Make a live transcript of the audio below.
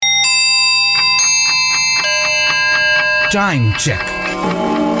Time check.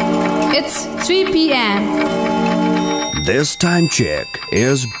 It's 3 p.m. This time check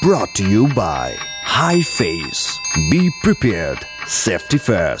is brought to you by High Face. Be prepared. Safety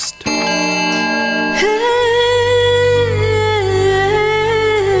first.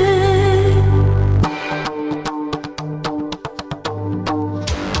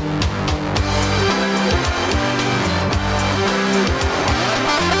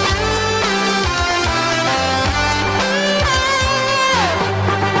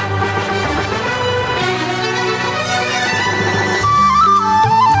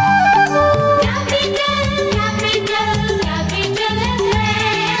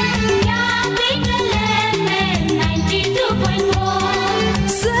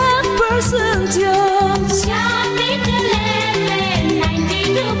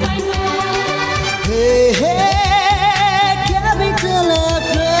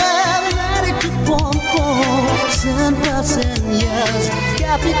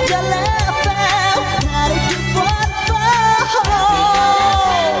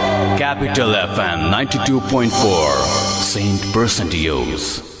 Capital FM 92.4 Saint Percentios.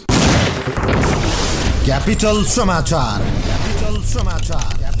 Capital समाचार.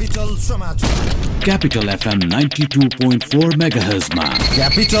 Capital FM 92.4 MHz मा.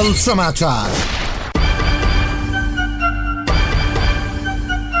 Capital समाचार.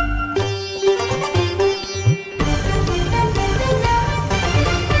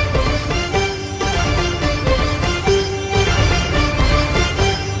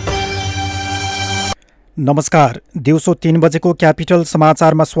 नमस्कार, दिउँसो 3 बजेको capital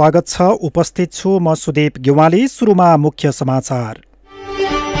समाचारमा स्वागत छ। उपस्थित छु म सुदेव गेवाली। सुरुमा मुख्य समाचार।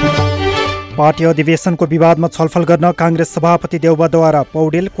 पार्टी अधिवेशनको विवादमा छलफल गर्न कांग्रेस सभापति देउबाद्वारा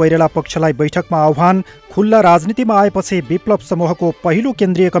पौडेल कोइराला पक्षलाई बैठकमा आह्वान। खुल्ला राजनीतिमा आएपछि विप्लव समूहको पहिलो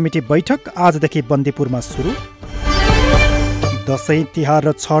केन्द्रीय कमिटी बैठक आजदेखि बन्दीपुरमा सुरु। दशैं तिहार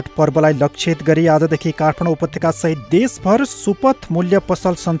र छठ पर्वलाई लक्षित गरी आजदेखि काठमाडौँ उपत्यका सहित देशभर सुपथ मूल्य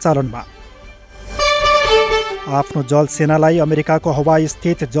पसल सञ्चालनमा। आफ्नो जल सेनालाई अमेरिकाको हवाई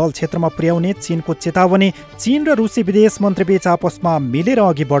स्थित जल क्षेत्रमा पुर्याउने चीनको चेतावनी। चीन र रुसी विदेश मन्त्रीबीच आपसमा मिलेर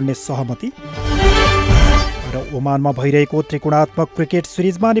अघि बढ्ने सहमति। र ओमानमा भइरहेको त्रिकोणात्मक क्रिकेट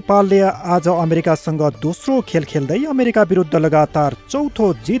सिरिजमा नेपालले आज अमेरिकासँग दोस्रो खेल खेल्दै अमेरिका विरुद्ध लगातार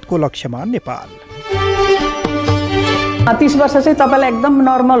चौथो जितको लक्ष्यमा नेपाल। 30 वर्ष चाहिँ तपाईलाई एकदम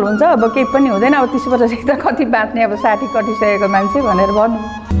नर्मल हुन्छ, अब केही पनि हुँदैन, अब 30 वर्षदेखि त कति बाँच्ने, अब 60 कटिसकेको मान्छे भनेर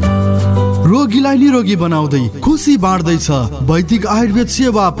भन्नु। रोगीलाई निरोगी बनाउँदै खुसी बाँड्दैछ वैदिक आयुर्वेद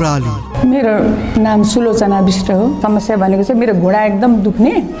सेवा प्रणाली। मेरो नाम सुलोचना विष्ट हो। समस्या भनेको चाहिँ मेरो घुँडा एकदम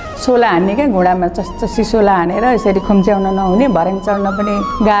दुख्ने, सोला हान्ने क्या, घुँडामा चस्चसी सोला हानेर यसरी खुम्च्याउन नहुने, भर्याङ चढ्न पनि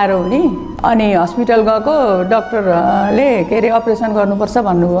गाह्रो हुने। अनि हस्पिटल गएको, डाक्टरले के अरे अपरेसन गर्नुपर्छ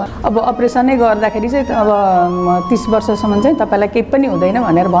भन्नुभयो। अब अपरेसनै गर्दाखेरि चाहिँ अब 30 वर्षसम्म चाहिँ तपाईँलाई केही पनि हुँदैन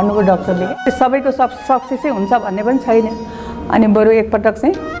भनेर भन्नुभयो डाक्टरले। सबैको सक्सेसै हुन्छ भन्ने पनि छैन। अनि बरु एकपटक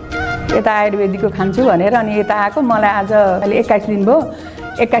चाहिँ यता आयुर्वेदिकको खान्छु भनेर अनि यता आएको। मलाई आज अहिले 21 दिन भयो।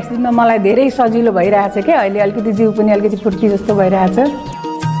 21 दिनमा मलाई धेरै सजिलो भइरहेछ क्या। अहिले अलिकति जिउ पनि अलिकति फुर्की जस्तो भइरहेछ।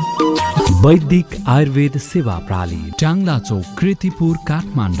 वैदिक आयुर्वेद सेवा प्रणाली, टाङ्ला चौक, कृतिपुर,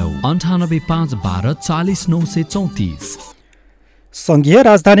 काठमाडौँ। 98 5 12 40 934। संघीय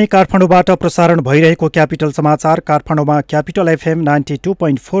राजधानी काठमाडौँबाट प्रसारण भइरहेको क्यापिटल समाचार काठमाडौँमा क्यापिटल एफएम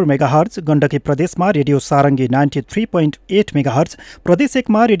 92.4 मेगाहर्ज, गण्डकी प्रदेशमा रेडियो सारङ्गी 93.8 मेगाहर्ज, प्रदेश 1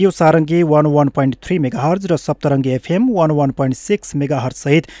 मा रेडियो सारङ्गी 101.3 मेगाहर्ज र सप्तरङ्गी एफएम 101.6 मेगाहर्ज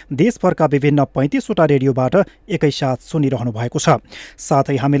सहित देशभरका विभिन्न 35 वटा रेडियोबाट एकैसाथ सुनिरहनु भएको छ।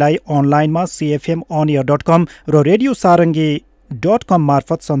 साथै हामीलाई अनलाइनमा cfmonER.com र रेडियो सारङ्गी.com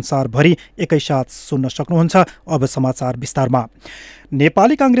मार्फत संसारभरि एकैसाथ सुन्न सक्नुहुन्छ। अब समाचार विस्तारमा।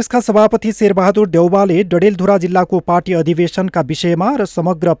 नेपाली कांग्रेसका सभापति शेरबहादुर देउवाले डडेलधुरा जिल्लाको पार्टी अधिवेशनका विषयमा र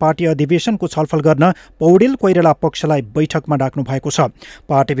समग्र पार्टी अधिवेशनको छलफल गर्न पौडेल कोइराला पक्षलाई बैठकमा डाक्नु भएको छ।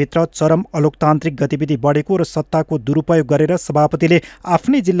 पार्टीभित्र चरम अलोकतान्त्रिक गतिविधि बढेको र सत्ताको दुरुपयोग गरेर सभापतिले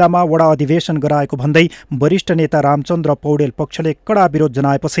आफ्नै जिल्लामा वडा अधिवेशन गराएको भन्दै वरिष्ठ नेता रामचन्द्र पौडेल पक्षले कडा विरोध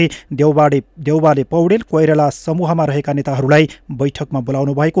जनाएपछि देउवाले पौडेल कोइराला समूहमा रहेका नेताहरूलाई बैठकमा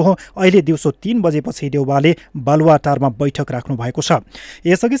बोलाउनु भएको हो। अहिले दिउँसो 3 बजेपछि देउवाले बालुवाटारमा बैठक राख्नु भएको छ।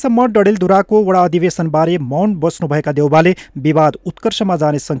 यसअघिसम्म डडेलधुराको वडा अधिवेशनबारे मौन बस्नुभएका देउवाले विवाद उत्कर्षमा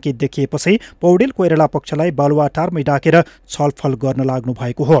जाने संकेत देखिएपछि पौडेल कोइराला पक्षलाई बालुवाटारमै डाकेर छलफल गर्न लाग्नु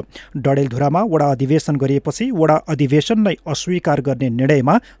भएको हो। डडेलधुरामा वडा अधिवेशन गरिएपछि वडा अधिवेशन नै अस्वीकार गर्ने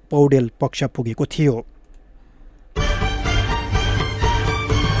निर्णयमा पौडेल पक्ष पुगेको थियो।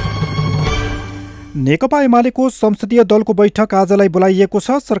 नेकपा एमालेको संसदीय दलको बैठक आजलाई बोलाइएको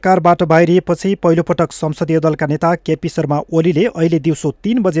छ। सरकारबाट बाहिरिएपछि पहिलोपटक संसदीय दलका नेता केपी शर्मा ओलीले अहिले दिउँसो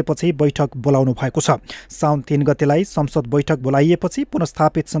 3 बजेपछि बैठक बोलाउनु भएको छ। साउन 3 गतेलाई संसद बैठक बोलाइएपछि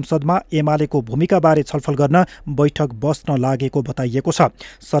पुनस्थापित संसदमा एमालेको भूमिकाबारे छलफल गर्न बैठक बस्न लागेको बताइएको छ।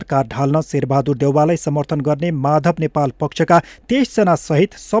 सरकार ढाल्न शेरबहादुर देउवालाई समर्थन गर्ने माधव नेपाल पक्षका 23 जना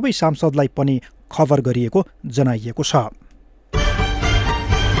सहित सबै सांसदलाई पनि खबर गरिएको जनाइएको छ।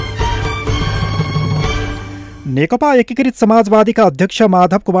 नेकपा एकीकृत समाजवादीका अध्यक्ष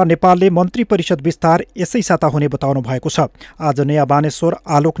माधव कुमार नेपालले मन्त्री परिषद विस्तार यसै साता हुने बताउनु भएको छ। आज नयाँ बानेश्वर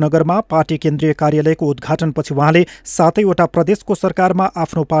आलोकनगरमा पार्टी केन्द्रीय कार्यालयको उद्घाटनपछि उहाँले 7वटा प्रदेशको सरकारमा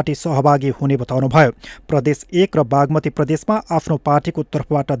आफ्नो पार्टी सहभागी हुने बताउनुभयो। प्रदेश 1 र बागमती प्रदेशमा आफ्नो पार्टीको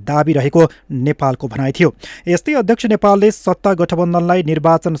तर्फबाट दाबी रहेको नेपालको भनाइ थियो। यस्तै अध्यक्ष नेपालले सत्ता गठबन्धनलाई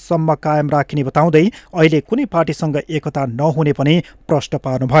निर्वाचनसम्म कायम राखिने बताउँदै अहिले कुनै पार्टीसँग एकता नहुने पनि प्रश्न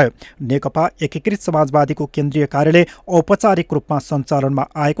पार्नुभयो। नेकपा एकीकृत समाजवादीको केन्द्रीय कार्यालय औपचारिक रूपमा सञ्चालनमा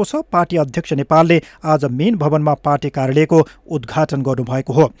आएको छ। पार्टी अध्यक्ष नेपालले आज मेन भवनमा पार्टी कार्यालयको उद्घाटन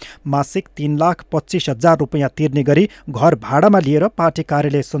गर्नुभएको हो। मासिक 3,25,000 रुपियाँ तिर्ने गरी घर भाडामा लिएर पार्टी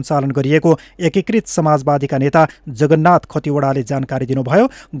कार्यालय सञ्चालन गरिएको एकीकृत समाजवादीका नेता जगन्नाथ खतिवडाले जानकारी दिनुभयो।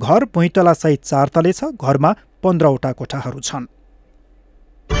 घर भुइँतला सहित 4 तले छ। घरमा 15वटा कोठाहरू छन्।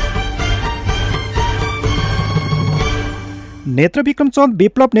 नेत्रविक्रम चन्द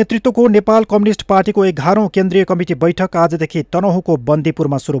विप्लव नेतृत्वको नेपाल कम्युनिस्ट पार्टीको 11औं केन्द्रीय कमिटी बैठक आजदेखि तनहुँको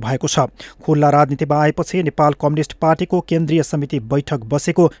बन्दीपुरमा सुरु भएको छ। खुल्ला राजनीतिमा आएपछि नेपाल कम्युनिस्ट पार्टीको केन्द्रीय समिति बैठक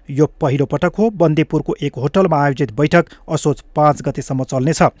बसेको यो पहिलो पटक हो। बन्दीपुरको एक होटलमा आयोजित बैठक असोज 5 गतेसम्म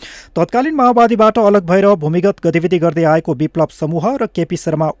चल्नेछ। तत्कालीन माओवादीबाट अलग भएर भूमिगत गतिविधि गर्दै आएको विप्लव समूह र केपी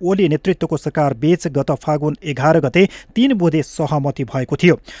शर्मा ओली नेतृत्वको सरकार बीच गत फागुन 11 गते 3 बुँदे सहमति भएको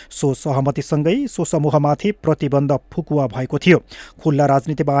थियो। सो सहमतिसँगै सो समूहमाथि प्रतिबन्ध फुकुवा भएको थियो। खुल्ला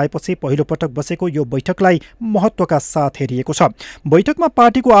राजनीतिमा आएपछि पहिलो पटक बसेको यो बैठकलाई महत्त्वका साथ हेरिएको छ। बैठकमा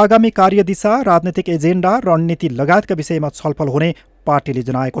पार्टीको आगामी कार्यदिशा, राजनीतिक एजेन्डा, रणनीति लगायतका विषयमा छलफल हुने पार्टीले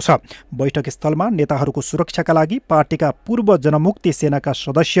जनाएको छ। बैठक स्थलमा नेताहरूको सुरक्षाका लागि पार्टीका पूर्व जनमुक्ति सेनाका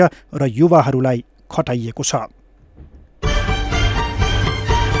सदस्य र युवाहरूलाई खटाइएको छ।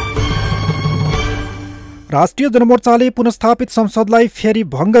 राष्ट्रिय जनमोर्चाले पुनस्थापित संसदलाई फेरि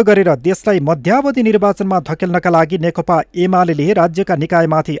भङ्ग गरेर देशलाई मध्यावधि निर्वाचनमा धकेल्नका लागि नेकपा एमाले राज्यका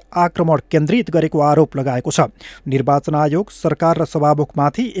निकायमाथि आक्रमण केन्द्रित गरेको आरोप लगाएको छ। निर्वाचन आयोग, सरकार र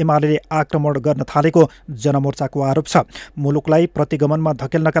सभामुखमाथि एमाले आक्रमण गर्न थालेको जनमोर्चाको आरोप छ। मुलुकलाई प्रतिगमनमा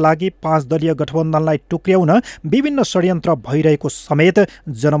धकेल्नका लागि 5 दलीय गठबन्धनलाई टुक्र्याउन विभिन्न षड्यन्त्र भइरहेको समेत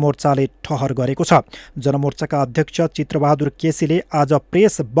जनमोर्चाले ठहर गरेको छ। जनमोर्चाका अध्यक्ष चित्रबहादुर केसीले आज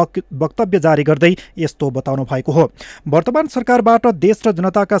प्रेस वक्तव्य जारी गर्दै यस्तो बताउनु भएको हो। वर्तमान सरकारबाट देश र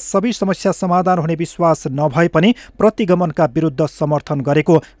जनताका सबै समस्या समाधान हुने विश्वास नभए पनि प्रतिगमनका विरुद्ध समर्थन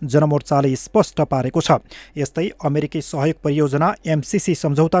गरेको जनमोर्चाले स्पष्ट पारेको छ। यस्तै अमेरिकी सहयोग परियोजना MCC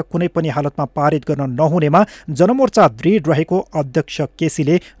सम्झौता कुनै पनि हालतमा पारित गर्न नहुनेमा जनमोर्चा दृढ रहेको अध्यक्ष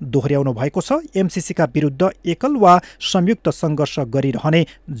केसीले दोहोर्याउनु भएको छ। MCC का विरुद्ध एकल वा संयुक्त सङ्घर्ष गरिरहने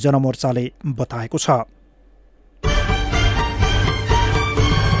जनमोर्चाले बताएको छ।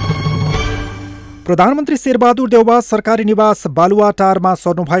 प्रधानमन्त्री शेरबहादुर देउवा सरकारी निवास बालुवाटारमा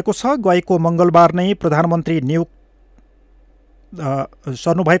सर्नु भएको छ। गएको मङ्गलबार नै प्रधानमन्त्री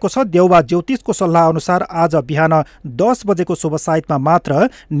सर्नु भएको छ। देउवा ज्योतिषको सल्लाह अनुसार आज बिहान 10 बजेको शुभ साइतमा मात्र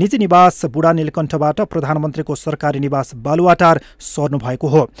निजी निवास बुढा नीलकण्ठबाट प्रधानमन्त्रीको सरकारी निवास बालुवाटार सर्नु भएको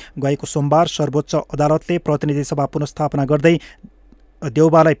हो। गएको सोमबार सर्वोच्च अदालतले प्रतिनिधि सभा पुनस्थापना गर्दै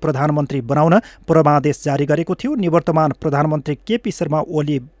देउवालाई प्रधानमन्त्री बनाउन परमादेश जारी गरेको थियो। निवर्तमान प्रधानमन्त्री केपी शर्मा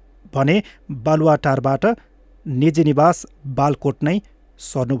ओली भने बालुवाटारबाट निजी निवास बालकोट नै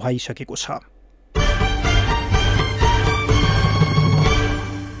सर्नु भइसकेको छ।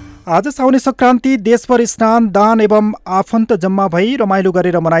 आज साउने संक्रान्ति देशभर स्नान, दान एवं आफन्त जम्मा भई रमाइलो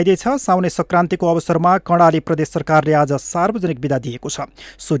गरेर मनाइँदैछ। साउने संक्रान्तिको अवसरमा कर्णाली प्रदेश सरकारले आज सार्वजनिक बिदा दिएको छ।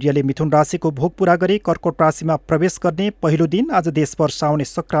 सूर्यले मिथुन राशिको भोग पूरा गरी कर्कट राशिमा प्रवेश गर्ने पहिलो दिन आज देशभर साउने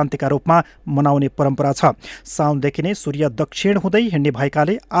संक्रान्तिका रूपमा मनाउने परम्परा छ। साउनदेखि नै सूर्य दक्षिण हुँदै हिँड्ने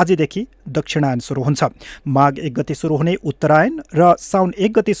भएकाले आजदेखि दक्षिणायन सुरु हुन्छ। माघ 1 गते सुरु हुने उत्तरायण र साउन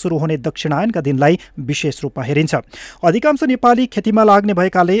 1 गते सुरु हुने दक्षिणायनका दिनलाई विशेष रूपमा हेरिन्छ। अधिकांश नेपाली खेतीमा लाग्ने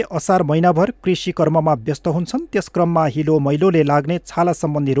भएकाले असार महिनाभर कृषि कर्ममा व्यस्त हुन्छन्। त्यस क्रममा हिलो मैलोले लाग्ने छाला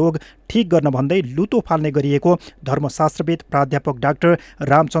सम्बन्धी रोग ठिक गर्न भन्दै लुतो फाल्ने गरिएको धर्मशास्त्रविद प्राध्यापक डाक्टर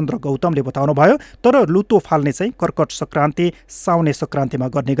रामचन्द्र गौतमले बताउनुभयो। तर लुतो फाल्ने चाहिँ कर्कट संक्रान्ति साउने संक्रान्तिमा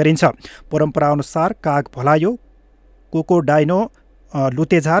गर्ने गरिन्छ। परम्परा अनुसार काग भलायो, कोकोडाइनो,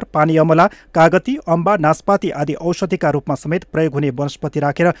 लुतेझार, पानी अमला, कागती, अम्बा, नास्पाती आदि औषधिका रूपमा समेत प्रयोग हुने वनस्पति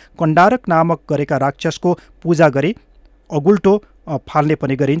राखेर कण्डारक नामक गरेका राक्षसको पूजा गरी अगुल्टो फाल्ने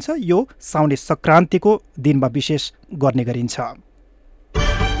पनि गरिन्छ। यो साउने संक्रान्तिको दिनमा विशेष गर्ने गरिन्छ।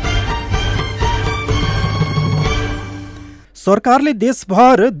 सरकारले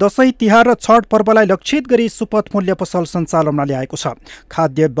देशभर दशैं तिहार र छठ पर्वलाई लक्षित गरी सुपथ मूल्य पसल सञ्चालनमा ल्याएको छ।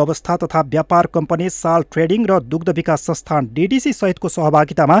 खाद्य व्यवस्था तथा व्यापार कम्पनी साल ट्रेडिङ र दुग्ध विकास संस्थान DDC सहितको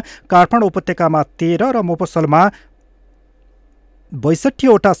सहभागितामा काठमाडौँ उपत्यकामा 13 र मोपसलमा 62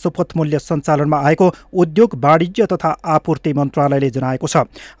 वटा सुपथ मूल्य सञ्चालनमा आएको उद्योग वाणिज्य तथा आपूर्ति मन्त्रालयले जनाएको छ।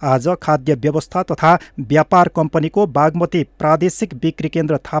 आज खाद्य व्यवस्था तथा व्यापार कम्पनीको बागमती प्रादेशिक बिक्री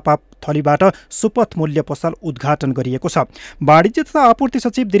केन्द्र थापा थलीबाट सुपथ मूल्य पसल उद्घाटन गरिएको छ। वाणिज्य तथा आपूर्ति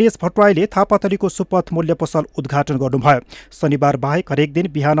सचिव दिनेश भट्टराईले थापाथलीको सुपथ मूल्य पसल उद्घाटन गर्नुभयो। शनिबार बाहेक हरेक दिन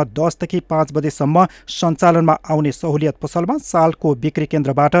बिहान 10 देखि 5 बजेसम्म सञ्चालनमा आउने सहुलियत पसलमा सालको बिक्री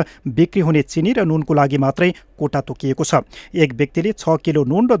केन्द्रबाट बिक्री हुने चिनी र नुनको लागि मात्रै कोटा तोकिएको छ। एक व्यक्तिले 6 किलो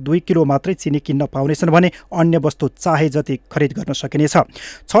नुन र 2 किलो मात्रै चिनी किन्न पाउनेछन् भने अन्य वस्तु चाहे जति खरिद गर्न सकिनेछ।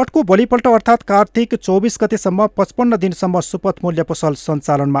 छठको भोलिपल्ट अर्थात् कार्तिक 24 गतेसम्म 55 दिनसम्म सुपथ मूल्य पसल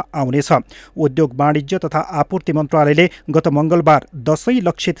सञ्चालनमा आउनेछ। उद्योग वाणिज्य तथा आपूर्ति मन्त्रालयले गत मंगलबार दशैं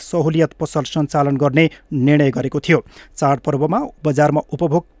लक्षित सहुलियत पसल सञ्चालन गर्ने निर्णय गरेको थियो। चाडपर्वमा बजारमा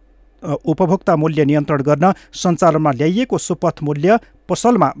उपभोक्ता मूल्य नियन्त्रण गर्न सञ्चालनमा ल्याइएको सुपथ मूल्य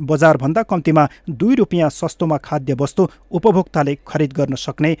पसलमा बजारभन्दा कम्तीमा 2 रुपियाँ सस्तोमा खाद्य वस्तु उपभोक्ताले खरिद गर्न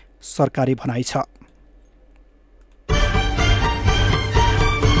सक्ने सरकारी भनाइ छ।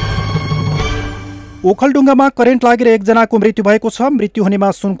 ओखलढुङ्गामा करेन्ट लागेर एकजनाको मृत्यु भएको छ। मृत्यु हुनेमा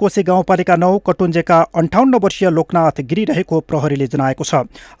सुनकोशी गाउँपालिका 9 कटुन्जेका 58 वर्षीय लोकनाथ गिरी रहेको प्रहरीले जनाएको छ।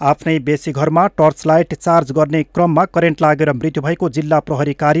 आफ्नै बेसी घरमा टर्च लाइट चार्ज गर्ने क्रममा करेन्ट लागेर मृत्यु भएको जिल्ला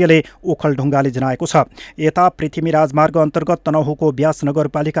प्रहरी कार्यालय ओखलढुङ्गाले जनाएको छ। यता पृथ्वी राजमार्ग अन्तर्गत तनहुको व्यास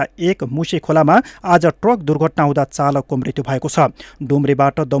नगरपालिका 1 मुसे खोलामा आज ट्रक दुर्घटना हुँदा चालकको मृत्यु भएको छ।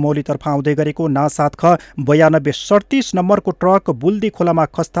 डुम्रेबाट दमौलीतर्फ आउँदै गरेको ना7 ख 9237 नम्बरको ट्रक बुल्दी खोलामा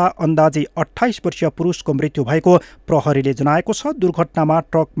खस्दा अन्दाजी 28 वर्षीय पुरुषको मृत्यु भएको प्रहरीले जनाएको छ। दुर्घटनामा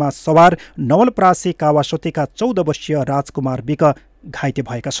ट्रकमा सवार नवलपरासी कावासोतीका 14 वर्षीय राजकुमार विक घाइते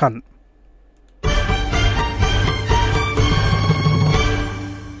भएका छन्।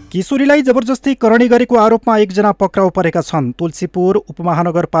 किशोरीलाई जबरजस्ती करणी गरेको आरोपमा एकजना पक्राउ परेका छन्। तुलसीपुर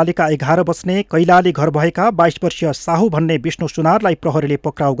उपमहानगरपालिका 11 बस्ने कैलाली घर भएका 22 वर्षीय साहु भन्ने विष्णु सुनारलाई प्रहरीले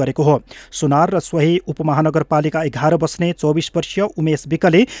पक्राउ गरेको हो। सुनार र सोही उपमहानगरपालिका 11 बस्ने 24 वर्षीय उमेश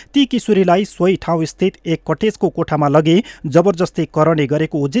विकले ती किशोरीलाई सोही ठाउँ स्थित एक कटेजको कोठामा लगी जबरजस्ती करणी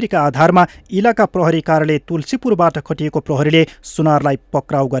गरेको उजुरीका आधारमा इलाका प्रहरी कार्यालय तुलसीपुरबाट खटिएको प्रहरीले सुनारलाई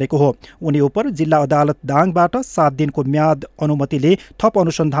पक्राउ गरेको हो। उनी उपर जिल्ला अदालत दाङबाट 7 दिनको म्याद अनुमतिले थप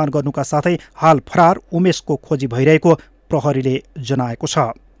अनुसन्धान गर्नुका साथै हाल फरार उमेशको खोजी भइरहेको प्रहरीले जनाएको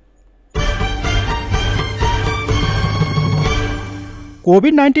छ।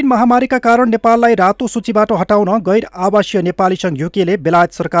 कोभिड-19 महामारीका कारण नेपाललाई रातो सूचीबाट हटाउन गैर आवासीय नेपाली संघ युकेले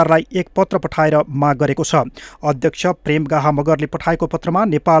बेलायत सरकारलाई एक पत्र पठाएर माग गरेको छ। अध्यक्ष प्रेमगाहा मगरले पठाएको पत्रमा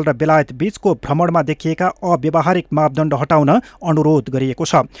नेपाल र बेलायत बीचको भ्रमणमा देखिएका अव्यावहारिक मापदण्ड हटाउन अनुरोध गरिएको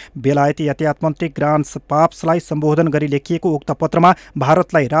छ। बेलायती यातायात मन्त्री ग्रान्स पाप्सलाई सम्बोधन गरी लेखिएको उक्त पत्रमा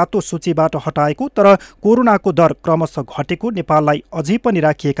भारतलाई रातो सूचीबाट हटाएको तर कोरोनाको दर क्रमशः घटेको नेपाललाई अझै पनि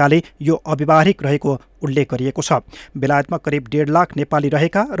राखिएकाले यो अव्यावहारिक रहेको उल्लेख गरिएको छ। बेलायतमा करिब 1.5 लाख नेपाली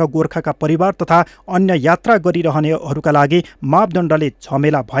रहेका र गोर्खाका परिवार तथा अन्य यात्रा गरिरहनेहरूका लागि मापदण्डले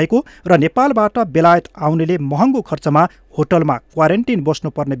झमेला भएको र नेपालबाट बेलायत आउनेले महँगो खर्चमा होटलमा क्वारेन्टिन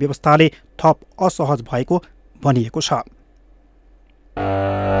बस्नुपर्ने व्यवस्थाले थप असहज भएको भनिएको छ।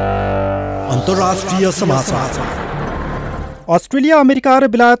 अन्तर्राष्ट्रिय समाचार। अस्ट्रेलिया, अमेरिका र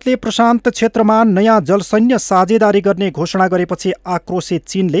बेलायतले प्रशान्त क्षेत्रमा नयाँ जलसैन्य साझेदारी गर्ने घोषणा गरेपछि आक्रोशित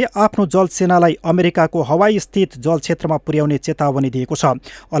चीनले आफ्नो जल सेनालाई अमेरिकाको हवाई स्थित जल क्षेत्रमा पुर्याउने चेतावनी दिएको छ।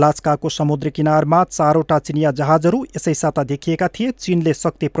 अलास्काको समुद्री किनारमा 4वटा चिनिया जहाजहरू यसै साता देखिएका थिए। चीनले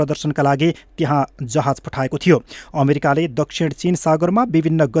शक्ति प्रदर्शनका लागि त्यहाँ जहाज पठाएको थियो। अमेरिकाले दक्षिण चीन सागरमा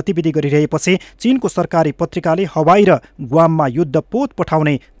विभिन्न गतिविधि गरिरहेपछि चीनको सरकारी पत्रिकाले हवाई र ग्वाममा युद्धपोत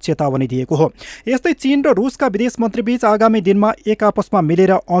पठाउने चेतावनी दिएको हो। यस्तै चीन र रुसका विदेश मन्त्रीबीच आगामी दिनमा एक आपसमा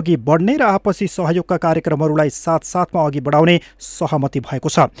मिलेर अघि बढ्ने र आपसी सहयोगका कार्यक्रमहरूलाई साथसाथमा अघि बढाउने सहमति भएको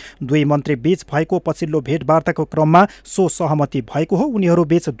छ। दुई मन्त्री बीच भएको पछिल्लो भेटवार्ताको क्रममा सो सहमति भएको हो।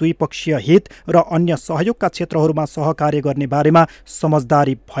 उनीहरूबीच द्विपक्षीय हित र अन्य सहयोगका क्षेत्रहरूमा सहकार्य गर्ने बारेमा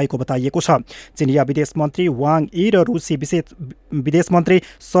समझदारी भएको बताइएको छ। चिनिया विदेश मन्त्री वाङ यी र रुसी विदेश मन्त्री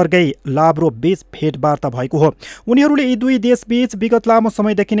सर्गेई लाभ्रोभ बीच भेटवार्ता भएको हो। उनीहरूले यी दुई देशबीच विगत लामो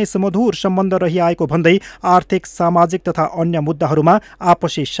समयदेखि नै सुमधुर सम्बन्ध रहिआएको भन्दै आर्थिक, सामाजिक तथा अन्य मुद्दाहरूमा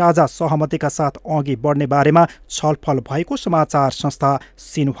आपसी साझा सहमतिका साथ अघि बढ्ने बारेमा छलफल भएको समाचार संस्था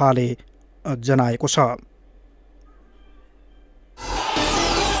सिन्हुवाले जनाएको छ।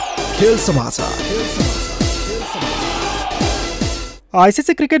 खेल समाचार।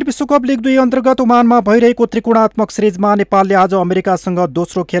 आइसिसी क्रिकेट विश्वकप लिग 2 अन्तर्गत ओमानमा भइरहेको त्रिकोणात्मक सिरिजमा नेपालले आज अमेरिकासँग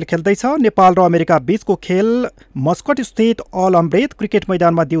दोस्रो खेल खेल्दैछ। नेपाल र अमेरिका बीचको खेल मस्कट स्थित अल अम्ब्रेथ क्रिकेट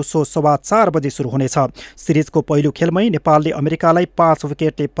मैदानमा दिउँसो 4:15 बजे सुरु हुनेछ। सिरिजको पहिलो खेलमै नेपालले अमेरिकालाई 5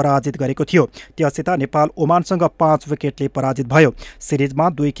 विकेटले पराजित गरेको थियो। त्यसयता नेपाल ओमानसँग 5 विकेटले पराजित भयो। सिरिजमा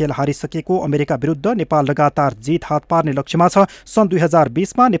 2 खेल हारिसकेको अमेरिका विरुद्ध नेपाल लगातार जित हात पार्ने लक्ष्यमा छ। सन्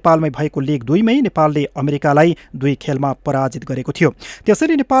 2020मा नेपालमै भएको लिग 2 मै नेपालले अमेरिकालाई 2 खेलमा पराजित गरेको थियो।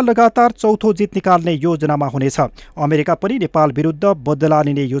 त्यसैले नेपाल लगातार चौथो जित निकाल्ने योजनामा हुनेछ। अमेरिका पनि नेपाल विरुद्ध बदला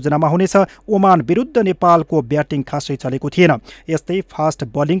लिने योजनामा हुनेछ। ओमान विरुद्ध नेपालको ब्याटिङ खासै चलेको थिएन। यस्तै फास्ट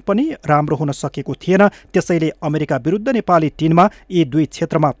बलिङ पनि राम्रो हुन सकेको थिएन। त्यसैले अमेरिका विरुद्ध नेपाली टिममा यी 2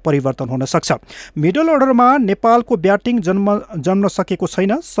 क्षेत्रमा परिवर्तन हुन सक्छ। मिडल अर्डरमा नेपालको ब्याटिङ जन्म सकेको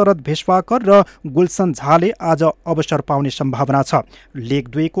छैन। शरद भेष्वाकर र गुलसन झाले आज अवसर पाउने सम्भावना छ।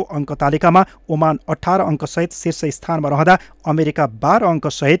 लिग 2 को अङ्क तालिकामा ओमान 18 अङ्कसहित शीर्ष स्थानमा रहँदा अमेरिका 12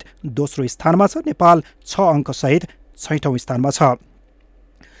 अङ्कसहित दोस्रो स्थानमा छ। नेपाल 6 अङ्कसहित 6औं स्थानमा छ।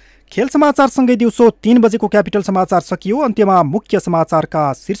 खेल समाचारसँगै दिउँसो 3 बजेको क्यापिटल समाचार सकियो। अन्त्यमा मुख्य समाचारका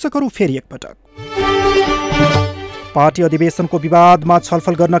शीर्षकहरू फेरि एकपटक। पार्टी अधिवेशनको विवादमा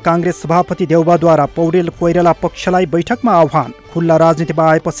छलफल गर्न काङ्ग्रेस सभापति देउबाद्वारा पौडेल कोइराला पक्षलाई बैठकमा आह्वान। खुल्ला राजनीतिमा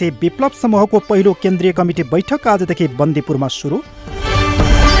आएपछि विप्लव समूहको पहिलो केन्द्रीय कमिटी बैठक आजदेखि बन्दीपुरमा सुरु।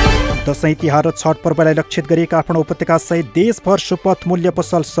 दशैं तिहार र छठ पर्वलाई लक्षित गरी काठमाडौँ उपत्यकासहित देशभर सुपथ मूल्य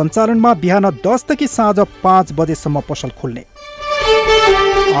पसल सञ्चालनमा बिहान 10 देखि साँझ 5 बजेसम्म पसल खुल्ने।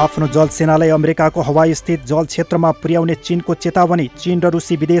 आफ्नो जल सेनालाई अमेरिकाको हवाई स्थित जल क्षेत्रमा पुर्याउने चीनको चेतावनी। चीन र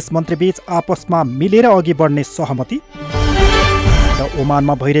रुसी विदेश मन्त्रीबीच आपसमा मिलेर अघि बढ्ने सहमति। र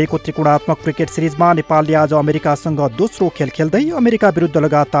ओमानमा भइरहेको त्रिकोणात्मक क्रिकेट सिरिजमा नेपालले आज अमेरिकासँग दोस्रो खेल खेल्दै अमेरिका विरुद्ध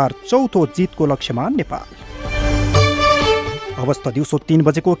लगातार चौथो जितको लक्ष्यमा नेपाल। अवस्था दिउँसो 3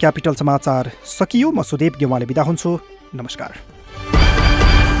 बजेको क्यापिटल समाचार सकियो। म सुदेव गेवाले बिदा हुन्छु। नमस्कार।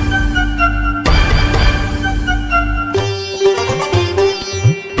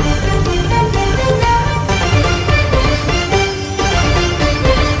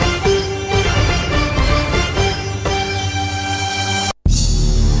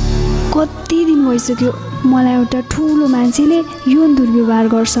 कति दिन भइसक्यो मलाई एउटा ठुलो मान्छेले यौन दुर्व्यवहार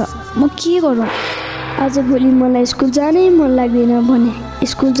गर्छ। म के गरौँ? आज भोलि मलाई स्कुल जानै मन लाग्दैन भने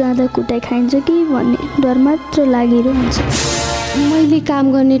स्कुल जाँदा कुटाइ खाइन्छ कि भन्ने डर मात्र लागिरहन्छ। मैले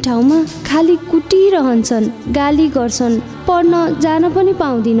काम गर्ने ठाउँमा खालि कुटिरहन्छन्, गाली गर्छन्, पढ्न जान पनि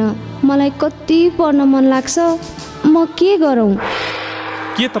पाउँदिन। मलाई कति पढ्न मन लाग्छ, म के गरौँ?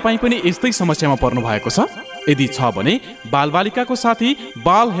 के तपाईँ पनि यस्तै समस्यामा पर्नु भएको छ? यदि छ भने बालबालिकाको साथी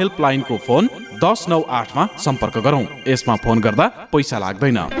बाल हेल्पलाइनको फोन 1098 मा सम्पर्क गरौँ। यसमा फोन गर्दा पैसा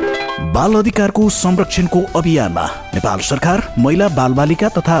लाग्दैन। बाल अधिकारको संरक्षणको अभियानमा नेपाल सरकार, महिला बालबालिका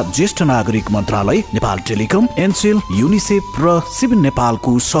तथा ज्येष्ठ नागरिक मन्त्रालय, नेपाल टेलिकम, एनसेल, युनिसेफ र सिभिल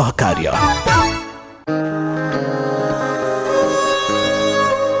नेपालको सहकार्य।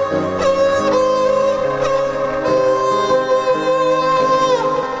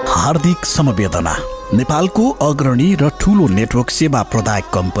 हार्दिक समवेदना। नेपालको अग्रणी र ठूलो नेटवर्क सेवा प्रदायक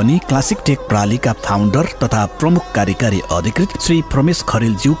कम्पनी क्लासिक टेक प्रालीका फाउन्डर तथा प्रमुख कार्यकारी अधिकृत श्री प्रमेश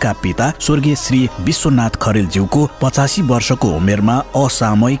खरेलज्यूका पिता स्वर्गीय श्री विश्वनाथ खरेलज्यूको 85 वर्षको उमेरमा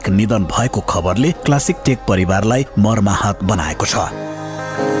असामयिक निधन भएको खबरले क्लासिक टेक परिवारलाई मर्माहत बनाएको छ।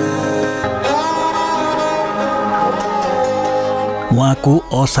 उहाँको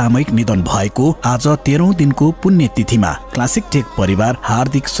असामयिक निधन भएको आज 13औं दिनको पुण्यतिथिमा क्लासिक टेक परिवार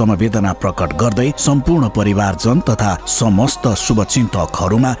हार्दिक समवेदना प्रकट गर्दै सम्पूर्ण परिवारजन तथा समस्त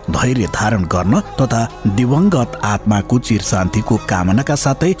शुभचिन्तकहरूमा धैर्य धारण गर्न तथा दिवंगत आत्माको चिर शान्तिको कामनाका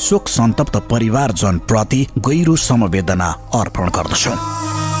साथै शोक सन्तप्त परिवारजन प्रति गहिरो समवेदना अर्पण गर्दछौं।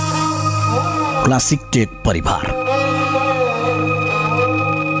 क्लासिक टेक परिवार।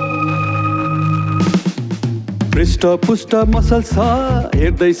 पृष्ठ पुष्ट मसल छ,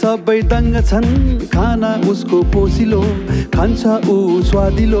 हेर्दै सबै दङ्ग छन्। खाना उसको पोसिलो, खान्छ ऊ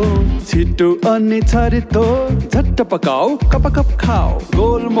स्वादिलो। छिटो अनि छरितो, झट्ट पकाऊ, कप कप खाऊ।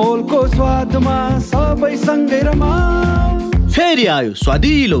 गोलमोलको स्वादमा सबै सँगै रमाऊ। फेरि आयो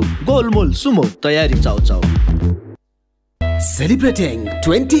स्वादिलो गोलमोल सुमो, तयारी चाउ चाउ। Celebrating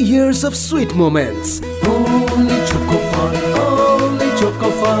 20 years of sweet moments. Only Choco Fun, only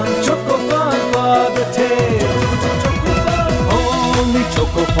Choco Fun, Choco Fun for the taste. Only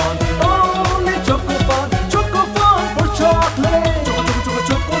Choco Fun, only Choco Fun, Choco Fun for chocolate.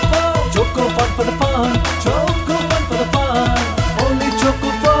 Choco Fun, Choco Fun for the fun, Choco Fun for the fun. Only Choco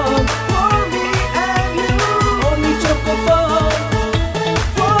Fun for me and you. Only Choco Fun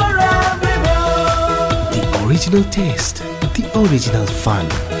for everyone. The original taste, the original fun,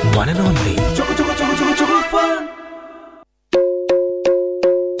 one and only. Choco Fun.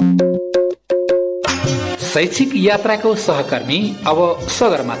 शैक्षिक यात्राको सहकर्मी अब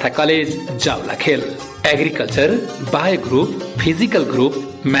Sagarmatha college Jawalakhel. Agriculture, bio group, physical group,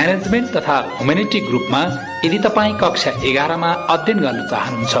 management तथा humanity ग्रुपमा यदि तपाईँ कक्षा 11मा अध्ययन गर्न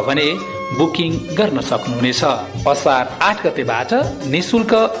चाहनुहुन्छ भने बुकिङ गर्न सक्नुहुनेछ। असार 8 गतेबाट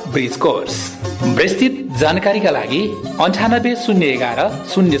निशुल्क ब्रिज कोर्स। विस्तृत जानकारीका लागि 9801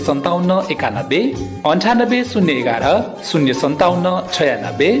 057 91, 9801 057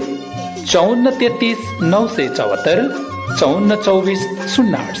 96, 5433 974, 5424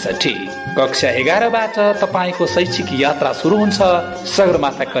 068। कक्षा 11बाट तपाईको शैक्षिक यात्रा सुरु हुन्छ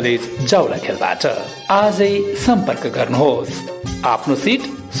सगरमाथा कलेज जावलाखेलबाट। आजै सम्पर्क गर्नुहोस्। आफ्नो सिट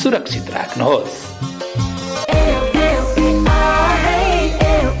सुरक्षित राख्नुहोस्।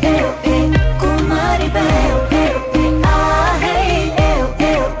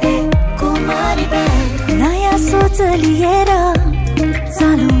 नयाँ सोच लिएर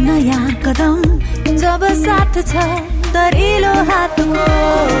चालौ नयाँ कदम, जब साथ छ दरिलो हातको।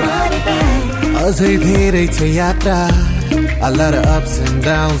 अझै धेरै छ यात्रा, a lot of ups and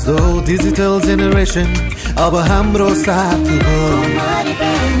downs, though digital generation अब हाम्रो साथ हो।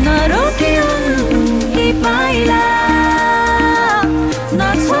 नरोकियो यी पाइला,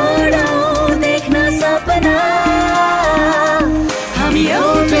 नछोडौ देख्न सपना, हामी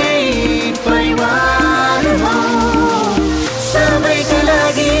एउटै परिवार हौ, सबैका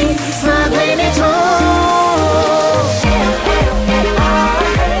लागि सधैँ नै छौँ।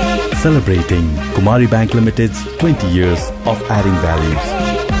 Celebrating Kumari Bank Limited's 20 years of adding values.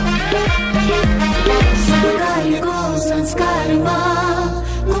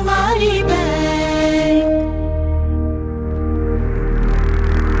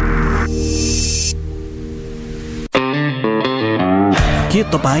 के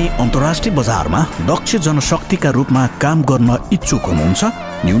तपाईँ अन्तर्राष्ट्रिय बजारमा दक्ष जनशक्तिका रूपमा काम गर्न इच्छुक हुनुहुन्छ?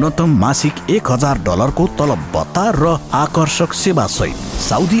 न्यूनतम मासिक $1000 को तलब भत्ता र आकर्षक सेवा सहित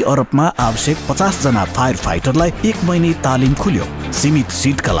साउदी अरबमा आवश्यक 50 जना फायर फाइटरलाई 1 महिने तालिम खुल्यो। सीमित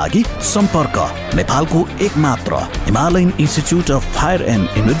सिटका लागि सम्पर्क नेपालको एकमात्र Himalayan institute of fire and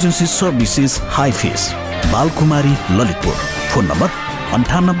emergency services HIFES, Balkumari, Lalitpur. Phone number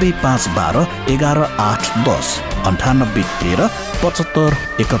 985112 11810, 9813 75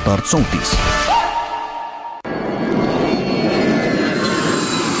 71 34।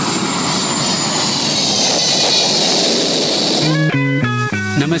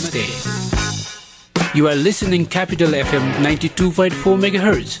 Namaste. You are listening Capital FM 92.4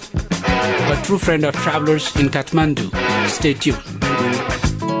 MHz, a true friend of travelers in Kathmandu. Stay tuned.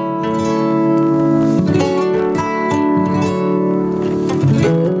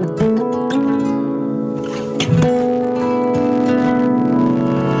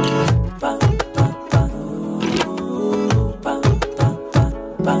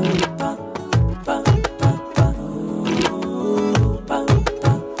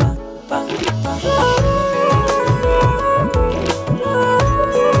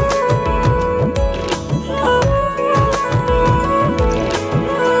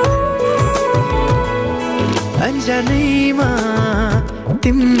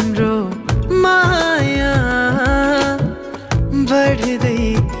 तिम्रो माया बढ्दै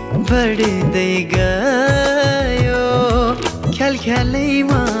गयो, ख्याल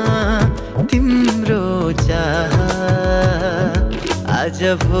ख्यालैमा तिम्रो चाह आज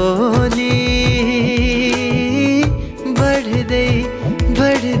भोलि बढ्दै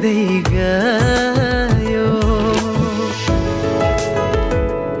गयो।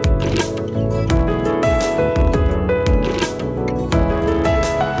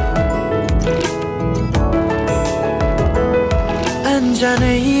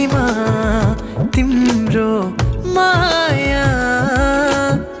 जानैमा तिम्रो माया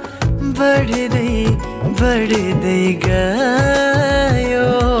बढ्दै गयो,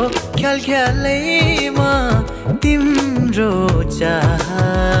 ख्याल ख्यालैमा तिम्रो चाह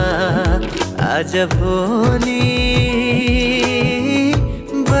आज भोलि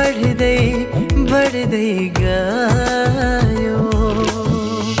बढ्दै गयो।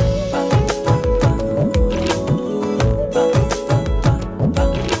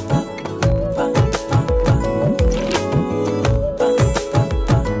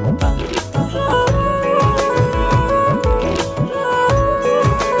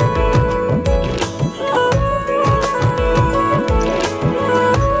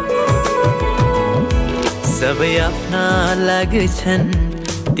 सबै आफ्ना लाग्छन्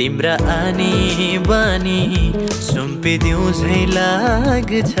तिम्रा आनी बानी, सुम्पिदिउँ झै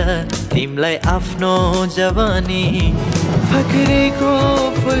लाग्छ तिमलाई आफ्नो जवानी। फक्रेको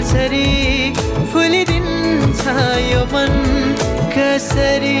फुलसरी फुलिदिन्छ यो मन,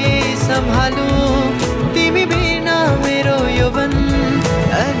 कसरी सम्हालौँ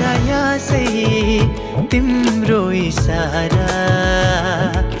तिम्रो इशारा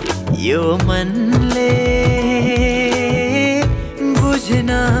यो मनले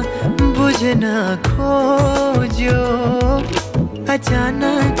बुझ्न खोज्यो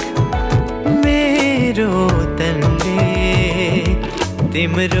अचानक मेरो तनले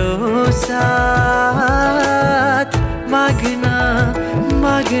तिम्रो साथ माग्न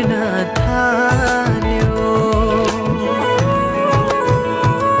थाल्यो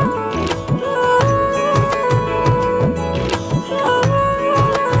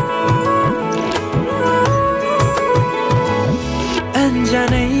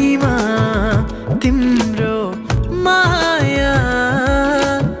अन्जानैमा तिम्रो माया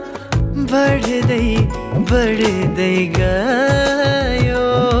बढ्दै गयो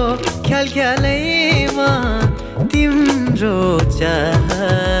ख्यालैमा तिम्रो चाह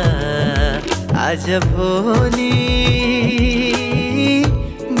आज भोलि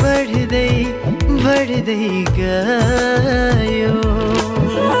बढ्दै गयो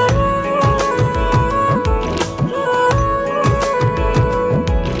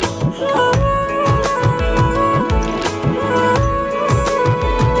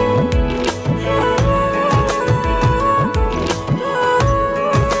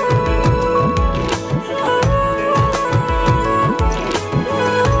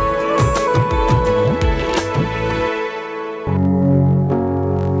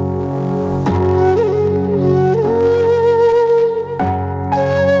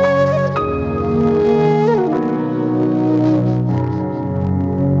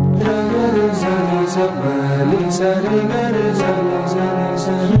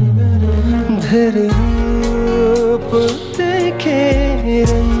धेरै रूप देखे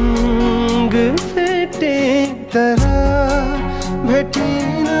रंग फेटे तर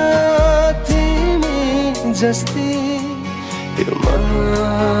भेटिन तिमी जस्तै यो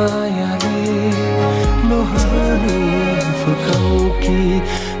मायाले मोहनी फुकाऊ कि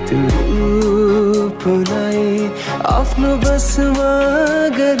त्यो रूपलाई आफ्नो बसमा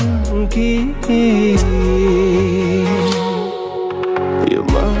गरौँ कि यो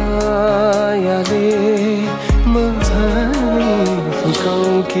मायाले मोहनी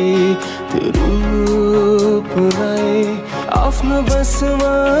फुकाऊ कि त्यो रूपलाई आफ्नो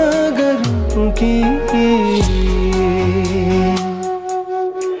बसमा गरौँ कि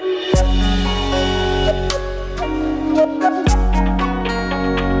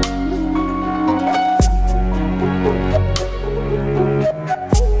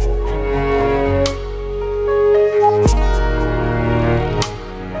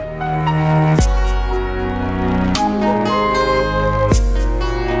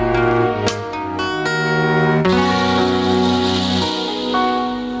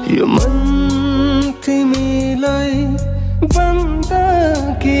यो मन तिमीलाई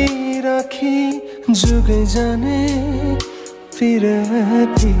बन्दकी राखी जुगै जाने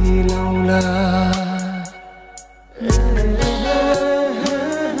पिरती लाउला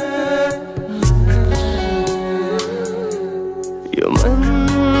यो मन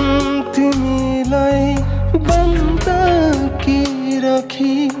तिमीलाई बन्दकी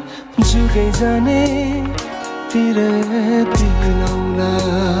राखी जुगै जाने पिरती लाउला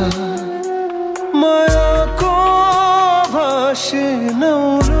मायाको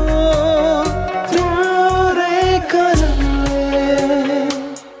भाषणौलो तिम्रै कलमले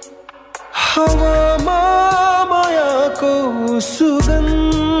हावामा मायाको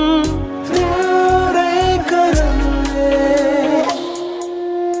सुगन्ध तिम्रै कलमले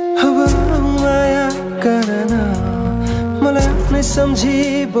हावा माया गर्न मलाई आफ्नै सम्झी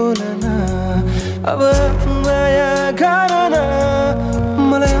बोलन अब माया गर्न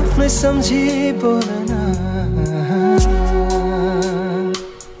मलाई आफ्नै सम्झी बोलन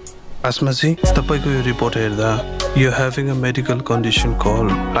आसमाजी तपाईको यो रिपोर्ट हेर्दा you having a medical condition called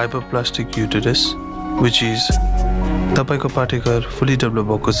hyperplastic uterus which is तपाईको पाठेघर फुल्ली डेभलप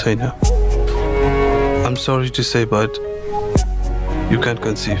भएको छैन I'm sorry to say but you can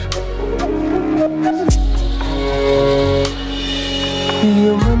conceive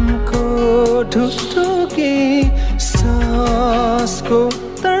यो मनको ढुकढुकी सासको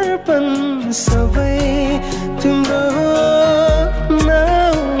दर्पण सबै तिम्रो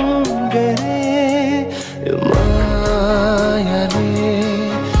नाम गरे यो मायाले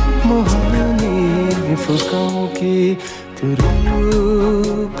मोहनी फुकाऊ कि त्यो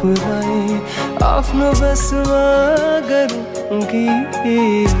रूपलाई आफ्नो बसमा गरौँ कि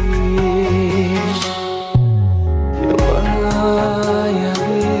यो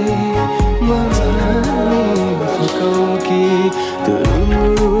मायाले फुकाऊ कि त्यो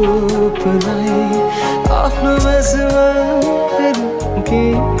रूपलाई आफ्नो बसमा गरौँ कि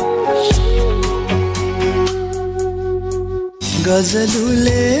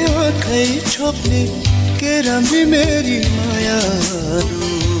गजलुले आँखै छोप्ने के राम्री मेरी माया।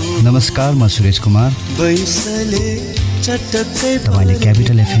 नमस्कार, म सुरेश कुमार। बैसले चटक्कै तपाईले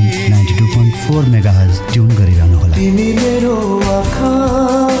क्यापिटल एफएम 92.4 मेगाहर्ज ट्युन गरिरहनु होला। तिमी मेरो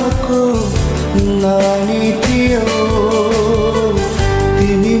आँखाको नानी थियो,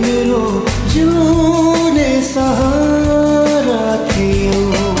 तिमी मेरो जिउने सहारा थियो।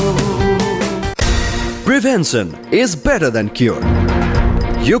 Prevention is better than cure.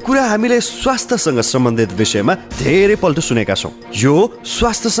 यो कुरा हामीले स्वास्थ्यसँग सम्बन्धित विषयमा धेरै पल्ट सुनेका छौँ। यो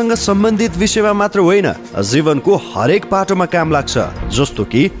स्वास्थ्यसँग सम्बन्धित विषयमा मात्र होइन, जीवनको हरेक पाटोमा काम लाग्छ, जस्तो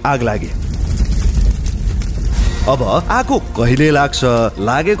कि आगलागी। अब आगो कहिले लाग्छ,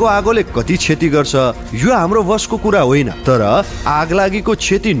 लागेको आगोले कति क्षति गर्छ, यो हाम्रो वशको कुरा होइन। तर आगलागीको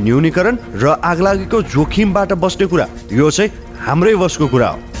क्षति न्यूनीकरण र आगलागीको जोखिमबाट बस्ने कुरा, यो चाहिँ हाम्रै वशको कुरा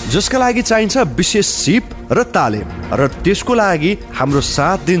हो, जसका लागि चाहिन्छ विशेष सिप र तालिम। र त्यसको लागि हाम्रो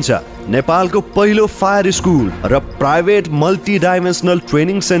साथ दिन्छ नेपालको पहिलो फायर स्कुल र private multi dimensional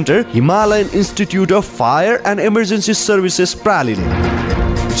training centre Himalayan institute of fire and emergency services प्रालीले,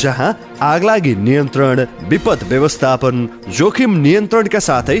 जहाँ आगलागी नियन्त्रण, विपद व्यवस्थापन, जोखिम नियन्त्रणका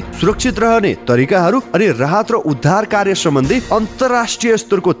साथै सुरक्षित रहने तरिकाहरू अनि राहत र उद्धार कार्य सम्बन्धी अन्तर्राष्ट्रिय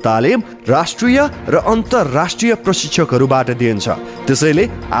स्तरको तालिम राष्ट्रिय र अन्तर्राष्ट्रिय प्रशिक्षकहरूबाट दिइन्छ। त्यसैले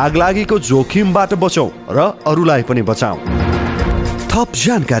आगलागीको जोखिमबाट बचौं र अरूलाई पनि बचाऊ। थप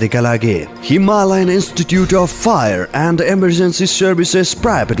जानकारीका लागि Himalayan institute of fire and emergency services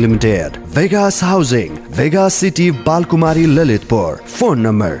private limited, Vegas housing, Vegas city, Balkumari, Lalitpur. Phone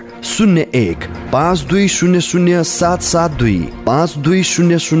number 01-5200-772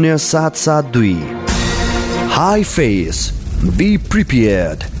 5200-772। High face, be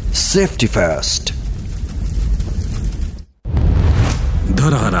prepared, safety first.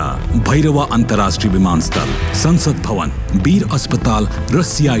 Dharahara, Bhairahawa अन्तर्राष्ट्रिय विमानस्थल, संसद भवन, वीर अस्पताल र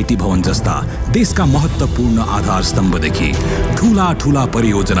सीआईटी भवन जस्ता देशका महत्त्वपूर्ण आधार स्तम्भदेखि ठूला ठूला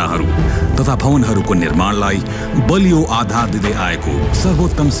परियोजनाहरू तथा भवनहरूको निर्माणलाई बलियो आधार दिँदै आएको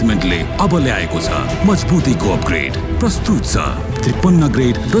सर्वोत्तम सिमेन्टले अब ल्याएको छ मजबुतीको अपग्रेड। प्रस्तुत छ 53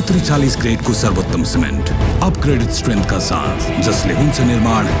 ग्रेड र 43 ग्रेडको सर्वोत्तम सिमेन्ट अपग्रेडेड स्ट्रेन्थका साथ, जसले हुन्छ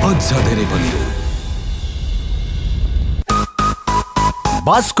निर्माण अझ धेरै बलियो।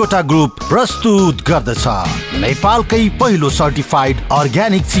 बास्कोटा ग्रुप प्रस्तुत गर्दछ नेपालकै पहिलो सर्टिफाइड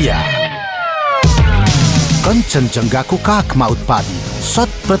अर्ग्यानिक चिया, कञ्चनजङ्घाको काखमा उत्पादित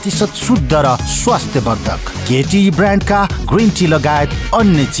 100% शुद्ध र स्वास्थ्यवर्धक केटी ब्रान्डका ग्रिन टी लगायत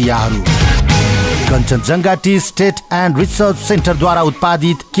अन्य चियाहरू। Kanchenjunga tea estate and research सेन्टरद्वारा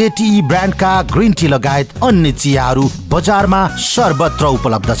उत्पादित केटी ब्रान्डका ग्रिन टी लगायत अन्य चियाहरू बजारमा सर्वत्र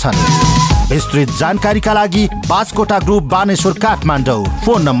उपलब्ध छन्। विस्तृत जानकारीका लागि Baskota group, Baneshwar, Kathmandu.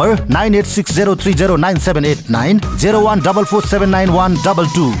 Phone number 9860309789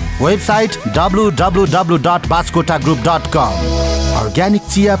 0144799122। Website www.baskotagroup.com। Organic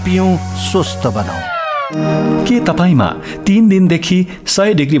चिया पियौं, स्वस्थ बनाऊ। के तपाईमा 3 दिनदेखि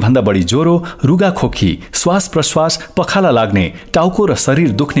 100 डिग्री भन्दा बढी ज्वरो, रुगा खोकी, श्वास प्रश्वास, पखाला लाग्ने, टाउको र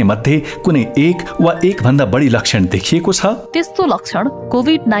शरीर दुख्ने मध्ये कुनै एक वा एक भन्दा बढी लक्षण देखिएको छ? त्यस्तो लक्षण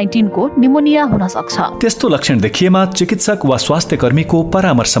कोभिड-19 को निमोनिया हुन सक्छ। त्यस्तो लक्षण देखिएमा चिकित्सक वा स्वास्थ्य कर्मीको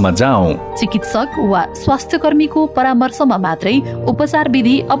परामर्शमा जाऊ। चिकित्सक वा स्वास्थ्य कर्मीको परामर्शमा मात्रै उपचार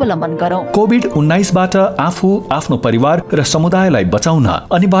विधि अवलम्बन गरौँ। कोभिड-19 बाट आफू, आफ्नो परिवार र समुदायलाई बचाउन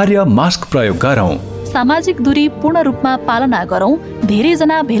अनिवार्य मास्क प्रयोग गरौँ। सामाजिक दूरी पूर्ण रूपमा पालना गरौँ। धेरै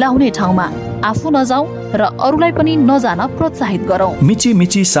जना भेला हुने ठाउँमा आफू नजाऊ र अरूलाई पनि नजान प्रोत्साहित गरौँ। मिची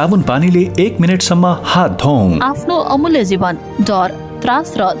मिची साबुन पानीले 1 मिनेटसम्म हात धौँ। आफ्नो अमूल्य जीवन डर,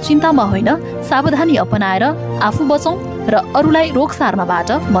 त्रास र चिन्तामा होइन, सावधानी अपनाएर आफू बचौँ र अरूलाई रोग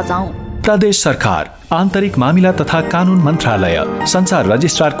सार्नबाट बचाऊ। प्रदेश सरकार, आन्तरिक मामिला तथा कानून मन्त्रालय, संचार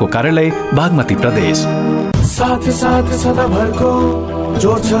रजिस्ट्रारको कार्यालय, बागमती प्रदेश। साथ साथ सदाभरको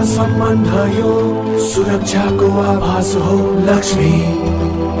जोड्छ सम्बन्ध यो, सुरक्षाको आभास हो लक्ष्मी।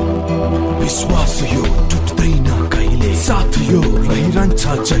 विश्वास यो टुट्दैन कहिले, साथ यो रहिरहन्छ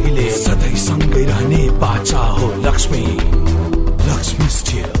जहिले, सधैँ सँगै रहने बाचा हो लक्ष्मी। लक्ष्मी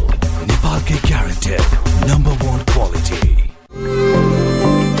स्टिल, नेपालकै ग्यारेन्टेड नम्बर 1 क्वालिटी।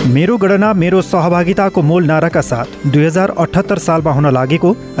 मेरो गणना मेरो सहभागिताको मूल नाराका साथ 2078 सालमा हुन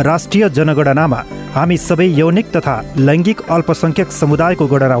लागेको राष्ट्रिय जनगणनामा हामी सबै यौनिक तथा लैङ्गिक अल्पसंख्यक समुदायको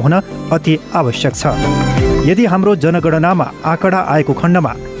गणना हुन अति आवश्यक छ। यदि हाम्रो जनगणनामा आँकडा आएको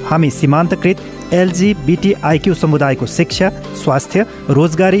खण्डमा हामी सीमान्तकृत LGBTIQ समुदायको शिक्षा, स्वास्थ्य,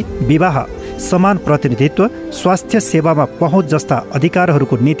 रोजगारी, विवाह, समान प्रतिनिधित्व, स्वास्थ्य सेवामा पहुँच जस्ता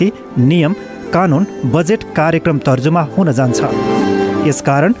अधिकारहरूको नीति, नियम, कानुन, बजेट, कार्यक्रम तर्जुमा हुन जान्छ।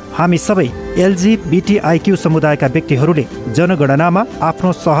 यसकारण हामी सबै LGBTIQ समुदायका व्यक्तिहरूले जनगणनामा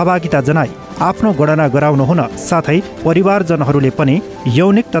आफ्नो सहभागिता जनाई आफ्नो गणना गराउनु हुन साथै परिवारजनहरूले पनि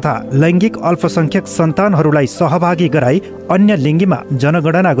यौनिक तथा लैङ्गिक अल्पसंख्यक सन्तानहरूलाई सहभागी गराई अन्य लिङ्गीमा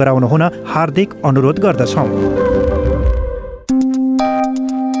जनगणना गराउनु हुन हार्दिक अनुरोध गर्दछौँ।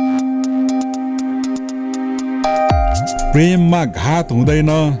 प्रेममा घात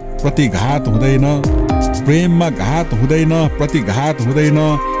हुँदैन, प्रतिघात हुँदैन। प्रेममा घात हुँदैन, प्रतिघात हुँदैन।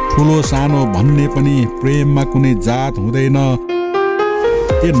 ठुलो सानो भन्ने पनि प्रेममा कुनै जात हुँदैन।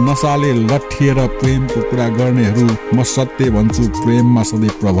 ए नसाले लट्ठिएर प्रेमको कुरा गर्नेहरू, म सत्य भन्छु प्रेममा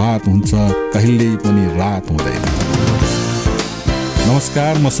सधैँ प्रभात हुन्छ, कहिल्यै पनि रात हुँदैन।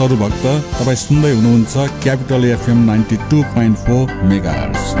 नमस्कार, म सरु भक्त। तपाईँ सुन्दै हुनुहुन्छ क्यापिटल FM 92.4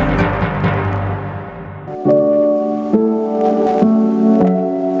 मेगाहर्ज।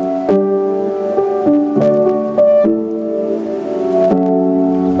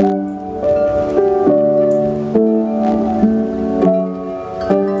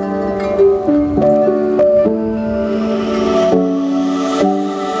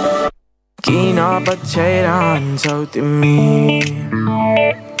 पछ्याइरहन्छौ तिमी,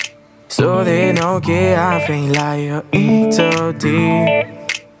 सोधेनौ के आफैलाई यो एकचोटि,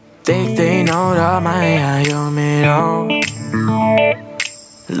 देख्दैनौ र माया यो मेरो,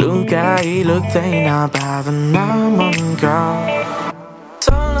 लुकाइ लुक्दैन भावना मनका।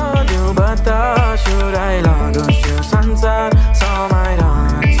 चल्न देऊ बतासुराइ लगोस् यो संसार,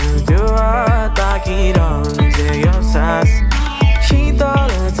 समाइरहन्छु त्यो ताकिरहन्छ यो सास,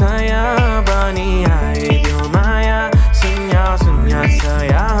 शीतल छाया बनी आइदियो माया, शून्य शून्य छ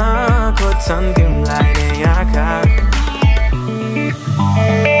यहाँ, खोज्छन् तिमीलाई नै आँखा।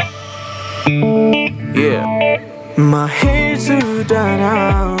 म हेर्छु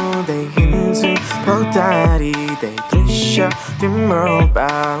डराउँदै हिँड्छु भौतारिँदै दृश्य तिम्रो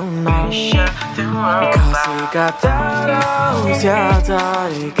पाउन, खसेका तारा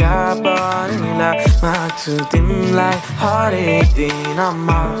झरेका परिला, माग्छु तिमीलाई हरेक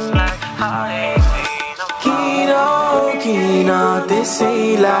दिनमा। किन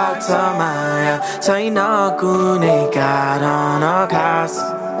त्यसै लाग्छ माया, छैन कुनै कारण खास,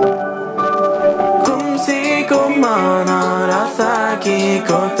 गुम्सेको मन र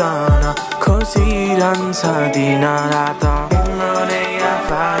थाकेको तन, खोजिरहन्छ दिन रात तिम्रो नै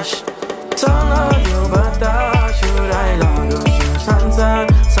आभास। चल्न देऊ बतासुराइ लगोस् यो संसार,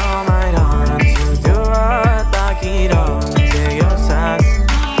 समाइरहन्छु त्यो ताकिरहन्छ यो सास,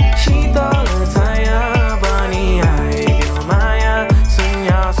 शीतल छाया बनी आइदियो माया,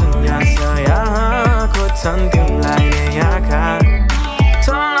 शून्य शून्य छ यहाँ, खोज्छन् तिमीलाई नै आँखा।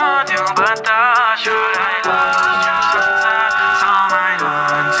 चल्न देऊ बतासुराइ लगोस् यो संसार,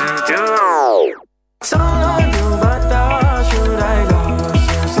 समाइरहन्छु त्यो, चल्न देऊ बतासुराइ लगोस्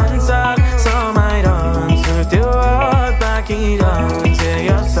यो संसार, समाइरहन्छु त्यो ताकिरहन्छ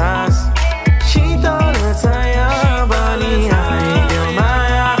यो सास, शीतल छाया बनी आइदियो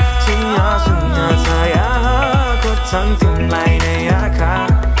माया, शून्य शून्य छ यहाँ, खोज्छन् तिमीलाई नै आँखा।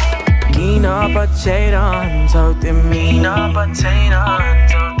 किन पछ्याइरहन्छौ तिमी,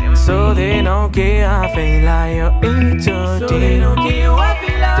 सोधेनौ के आफैलाई यो एकचोटि,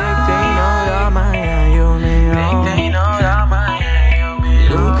 देख्दैनौ र माया यो मेरो,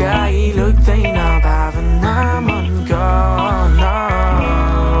 लुकाइ लुक्दैन भावना मनको।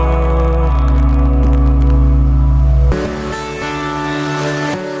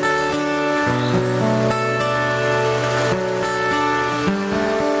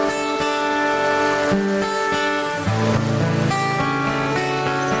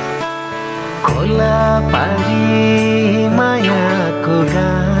 खोला पारी मायाको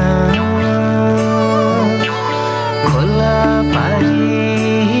गाउँ, खोला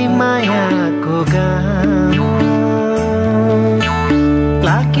पारी मायाको गाउँ,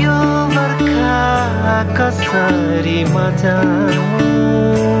 लाग्यो बर्खा कसरी मजा,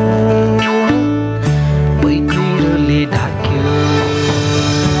 कुहिरोले ढाक्यो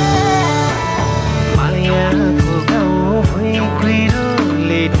मायाको गाउँ,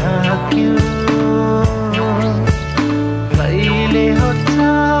 कुहिरोले ढाक्यो, कहिले होस्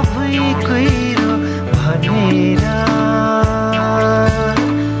कुहिरो भनेर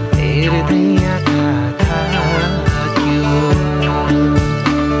हेर्दै आँखा थाक्यो,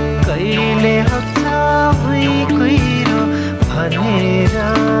 कहिले होस् कुहिरो भनेर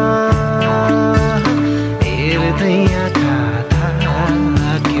हेर्दै आँखा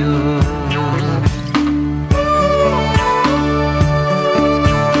थाक्यो।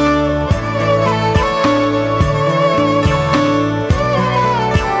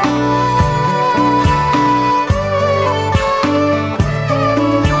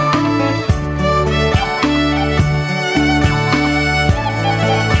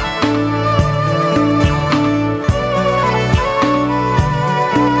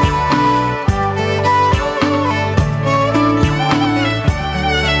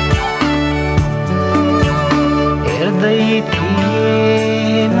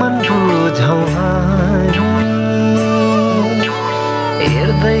 बुझौँ हामी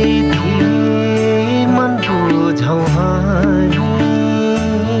हेर्दै थिए मन बुझौँ हामी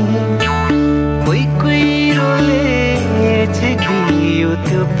कोही कुहिरोले छेकिदियो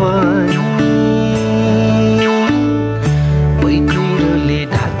त्यो पनि कोही कुहिरोले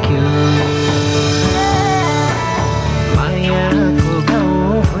ढाक्यो मायाको गाउँ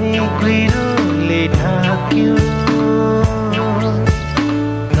कोही कुहिरोले ढाक्यो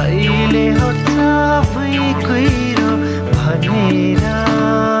कहिले हट्छ भुइँ कुहिरो भनेर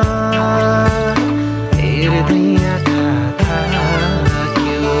हेर्दै आँखा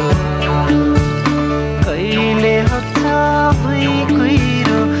थाक्यो कहिले हट्छ भुइँ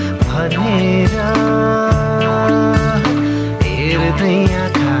कुहिरो भनेर हेर्दै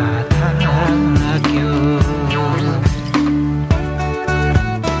आँखा थाक्यो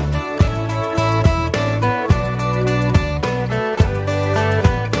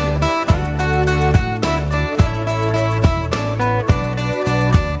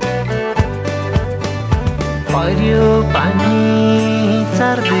पर्यो पानी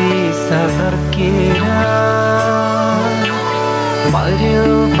चार दिशा फर्केर पर्यो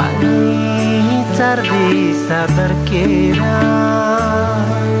पानी चार दिशा फर्केर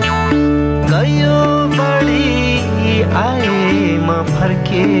गयो बढी आए म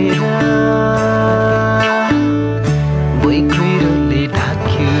फर्केर भुइँ कुहिरोले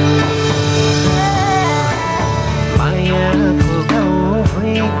ढाक्यो मायाको गाउँ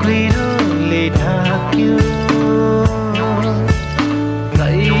भुइँ कुहिरोले ढाक्यो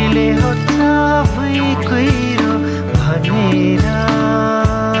कहिले हट्छ भुइँ कुहिरो भनेर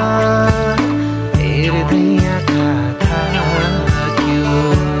हेर्दै आँखा थाक्यो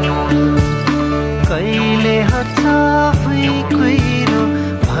कहिले हट्छ भुइँ कुहिरो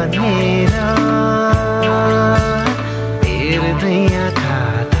भनेर हेर्दै आँखा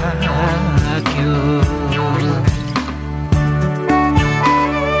थाक्यो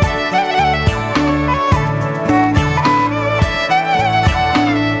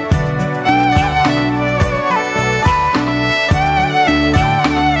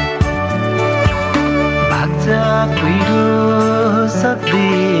कुहिरो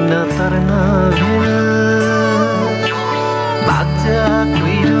सक्दिन तर्न भेल भाग्छ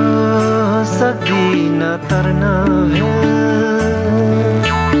कुहिरो सक्दिन तर्न भेल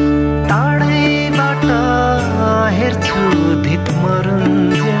टाढैबाट हेर्छु धित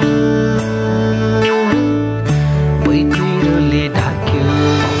मरुन्जेल भुइँ कुहिरोले ढाक्यो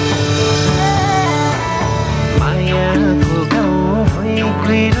मायाको गाउँ भुइँ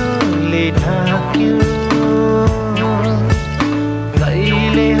कुहिरोले ढाक्यो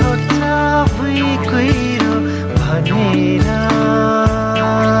कहिले हट्छ भुइँ कुहिरो भनेर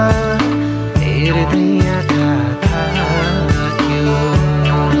हेर्दै आँखा थाक्यो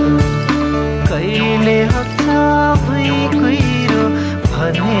कहिले हट्छ भुइँ कुहिरो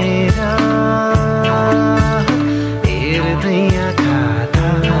भनेर हेर्दै आँखा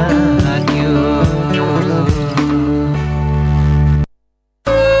थाक्यो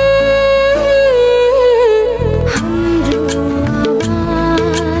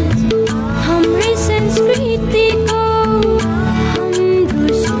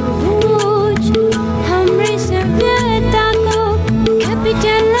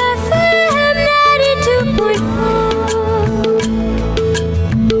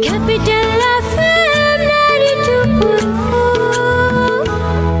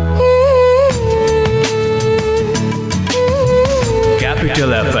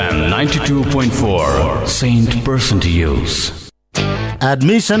FM 92.4 Saint person to use.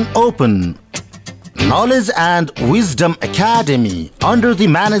 Admission open. Knowledge and Wisdom Academy, under the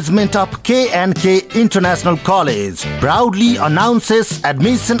management of K&K International College, proudly announces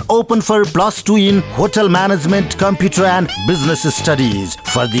admission open for +2 in Hotel Management, Computer and Business Studies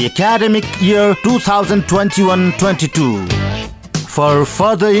for the academic year 2021-22. For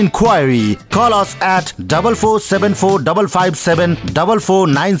further inquiry, call us at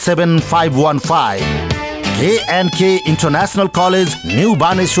 44745574497515. K&K International College, New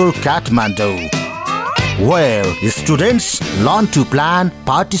Baneshwar, Kathmandu, where students learn to plan,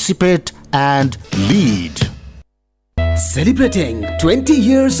 participate and lead. Celebrating 20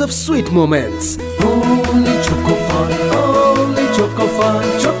 years of sweet moments. Only Choco Fun, only Choco Fun,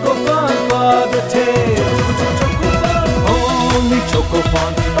 Choco Fun for the tail. Only Choco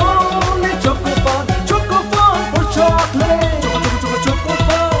Fun, only Choco Fun, Choco Fun for chocolate.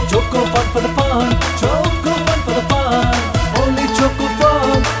 Choco Fun for the fun, Choco Fun for the fun. Only Choco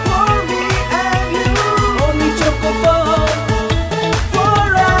Fun for me and you. Only Choco Fun for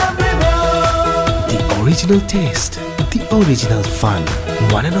everyone. The original taste, the original fun,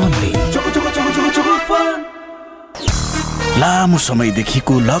 one and only. Choco fun. लामो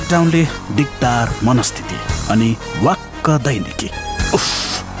समयदेखिको लकडाउनले दिगदार मनस्थिति अनि वाक्क दैनिकी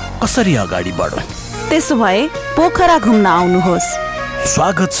कसरी अगाडि बढौं? त्यसो भए पोखरा घुम्न आउनुहोस्।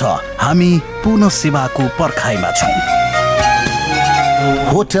 स्वागत छ, हामी पुनः सेवाको पर्खाइमा छौं।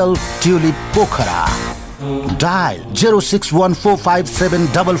 Hotel tulip Pokhara. Dial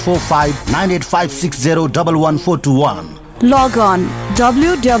 061457459856011421. Log on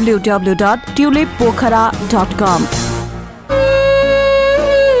www.tulippokhara.com.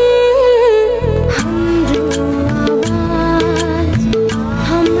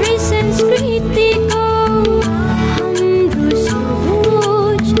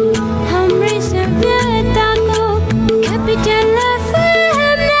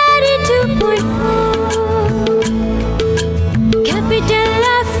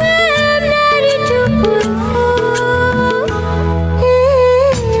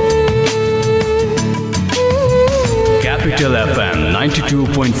 FM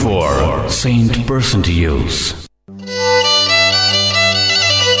 92.4, Saint Person to Use.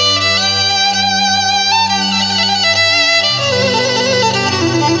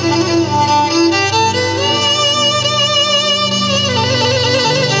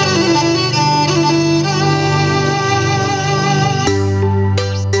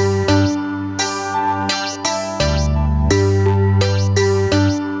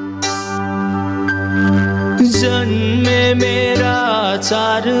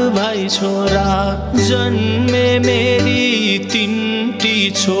 चार भाइ छोरा जन्मे मेरी तीनटी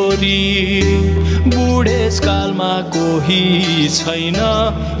छोरी बुढेसकालमा कोही छैन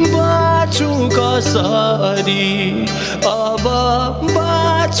बाँचु कसरी अब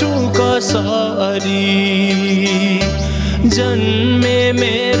बाँचु कसरी जन्मे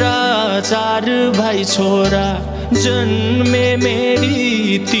मेरा चार भाइ छोरा जन्मे मेरी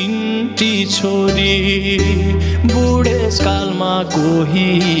तीनटी छोरी बुढेसकालमा कोही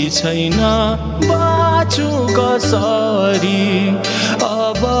छैन बाँचु कसरी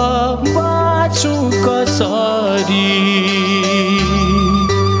अब बाँचु कसरी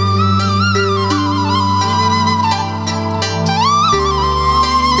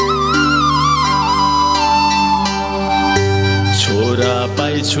छोरा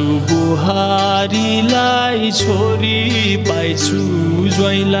पाइछु बुहारीलाई छोरी पाइछु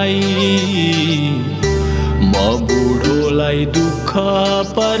ज्वाइँलाई म बुढोलाई दुःख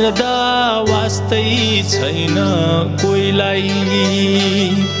पर्दा वास्तै छैन कोहीलाई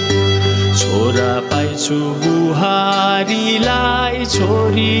छोरा पाइछु बुहारीलाई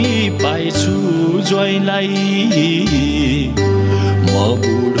छोरी पाइछु ज्वाइँलाई म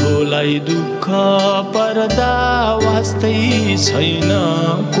बुढोलाई दुःख पर्दा वास्तै छैन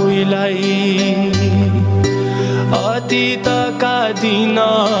कोहीलाई अतीतका दिन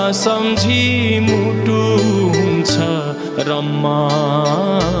सम्झी मुटु हुन्छ रम्मा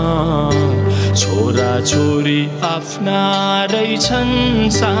छोरा छोरी आफ्ना रहेछन्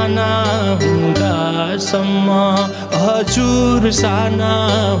साना हुँदासम्म हजुर साना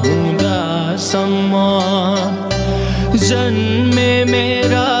हुँदासम्म जन्मे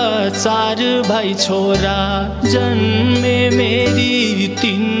मेरा चार भाइ छोरा जन्मे मेरी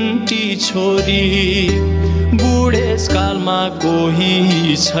तीनटी छोरी बुढेसकालमा कोही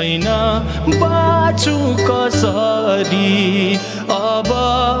छैन बाँचु कसरी अब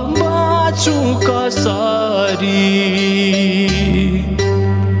बाँचु कसरी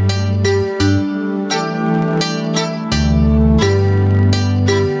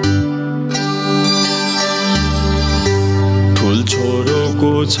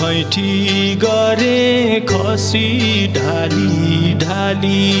छोरोको छैठी गरे खसी ढाली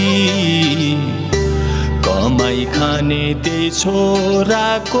ढाली कमाई खाने त्यही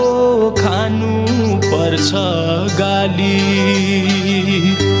छोराको खानु पर्छ गाली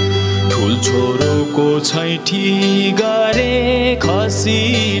ठुल छोरोको छैठी गरे खसी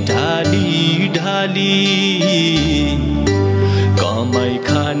ढाली ढाली कमाई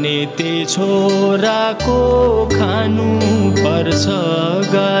खाने त्यही छोराको खानु पर्छ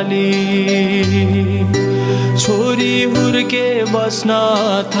गाली छोरी हुर्के बस्न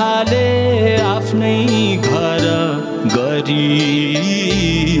थाले आफ्नै घर गरी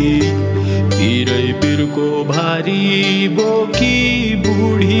पिरै पिरको भारी बोकी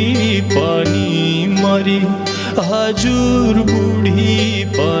बुढी पनि मरी हजुर बुढी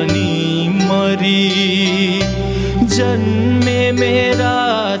पनि मरी जन्मे मेरा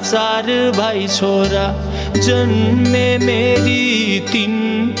चार भाइ छोरा जन्मे मेरी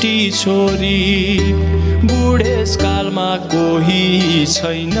तीनटी छोरी बुढेसकालमा कोही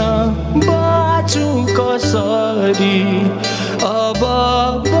छैन बाँचु कसरी अब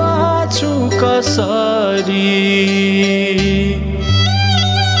बाँचु कसरी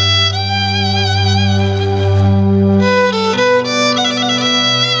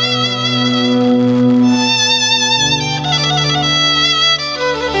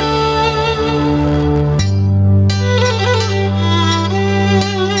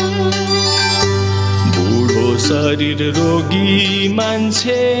शरीर रोगी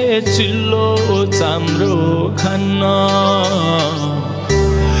मान्छे चिल्लो चाम्रो खान्न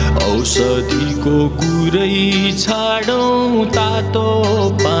औषधिको कुरै छाडौँ तातो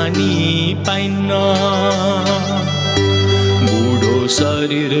पानी पाइन्न बुढो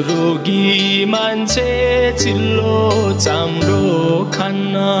शरीर रोगी मान्छे चिल्लो चाम्रो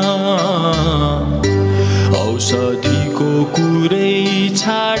खान्न औषधिको कुरै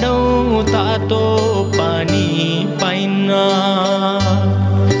छाडौँ तातो पानी पाइन्न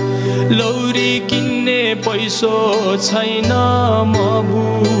लौरी किन्ने पैसो छैन म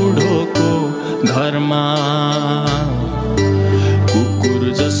बुढोको घरमा कुकुर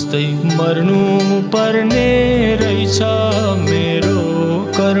जस्तै मर्नु पर्ने रहेछ मेरो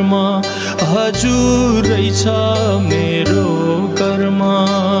कर्म हजुर रहेछ मेरो कर्म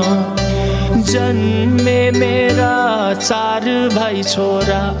जन्मे मेरा चार भाइ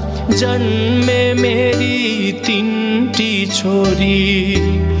छोरा जन्मे मेरी तीनटी छोरी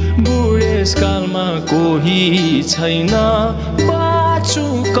बुढेसकालमा कोही छैन बाँचु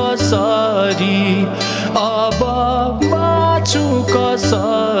कसरी अब बाँचु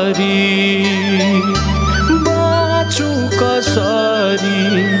कसरी बाँचु कसरी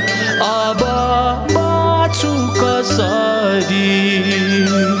अब बाँचु कसरी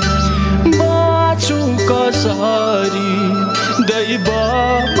बाँचु कसरी दैव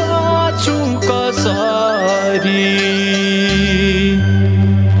बाँचु कसरी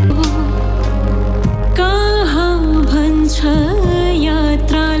कहाँ भन्छ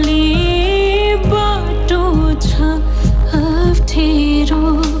यात्राले बाटो छ अप्ठ्यारो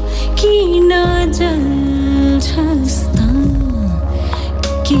किन जल्छस् त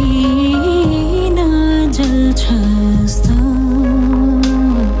किन जल्छस् त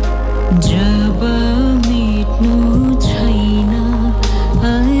जब मेट्नु छैन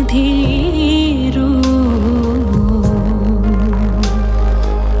अँध्यारो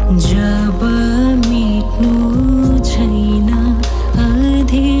जब मेट्नु छैन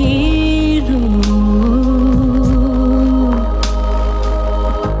अँध्यारो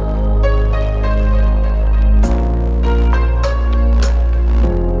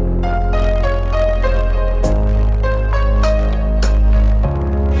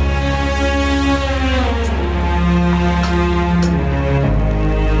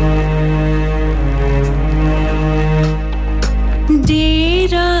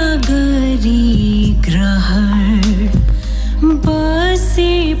डेरा गरी ग्रहण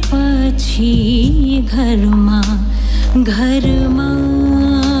बसेपछि घरमा घरमा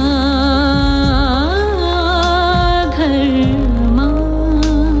घरमा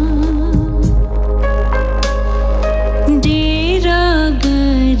डेरा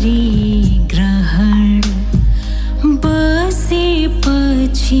गरी ग्रहण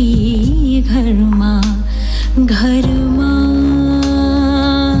बसेपछि घरमा घरमा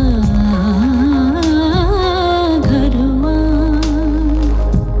घरमा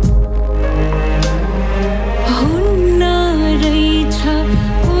हुन्न रहेछ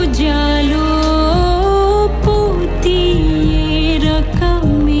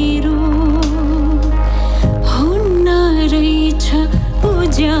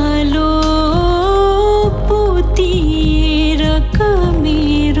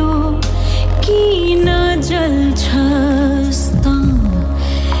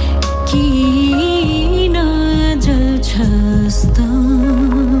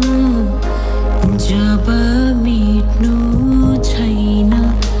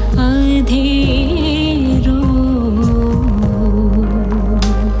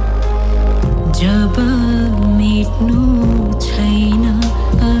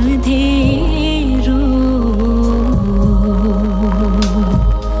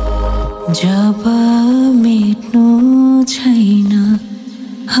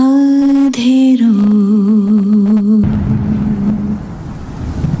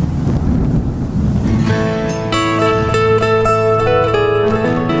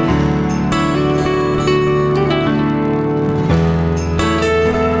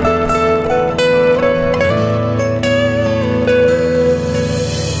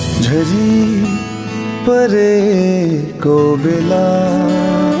झरी परेको बेला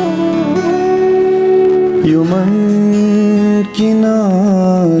यो मन किन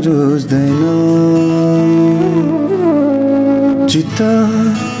रुच्दैन चित्त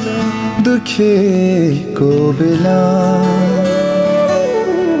दुखेको बेला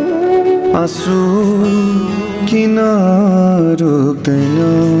आँसु किन रुक्दैन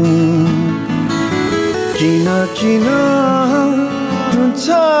किन किन रुन्छ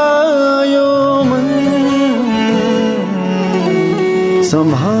यो मन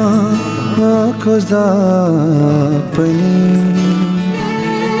सम्हाल्न खोज्दा पनि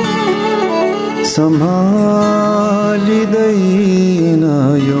सम्हालिँदैन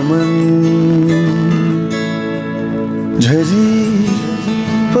यो मन झरी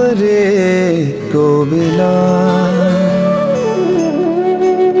परेको बेला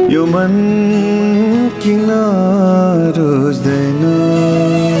यो मन किन रुच्दैन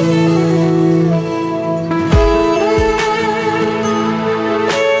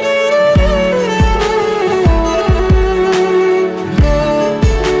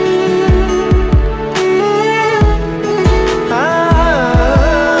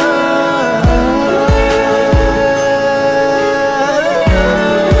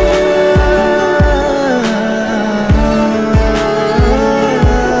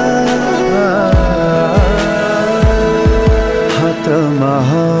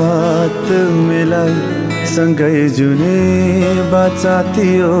सँगै जुने बाचा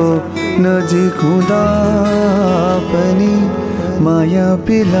थियो नजिक हुँदा पनि माया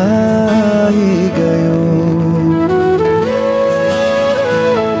पिलाई गयो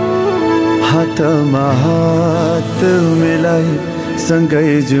हातमा हात मिलाई सँगै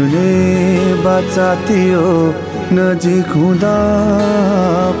जुने बाचा थियो नजिक हुँदा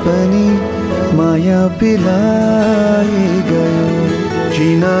पनि माया पिलाई गयो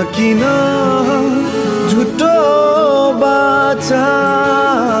किन किन झुटो बाचा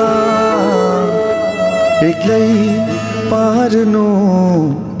एक्लै पार्नु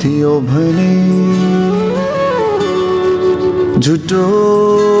थियो भने झुटो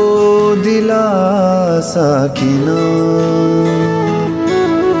दिलासा किन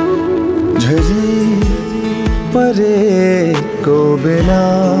झरी परेको बेला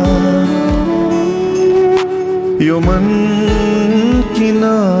यो मन किन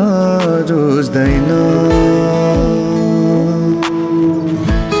रुच्दैन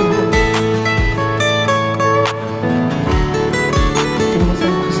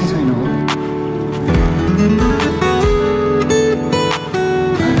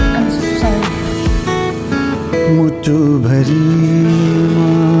मुटुभरि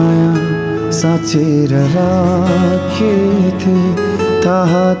माया साँचेर राखेथे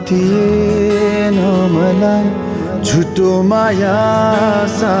थाहा थिएन मलाई झुटो माया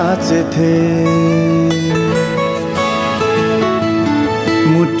साँचेथे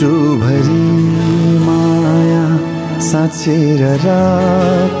मुटुभरि माया साँचेर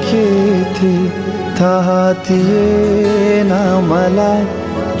राखेथे थाहा थिएन मलाई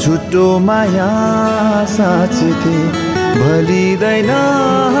झुटो माया साँचेथे भलिँदैन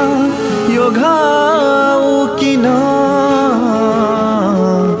यो घाउ किन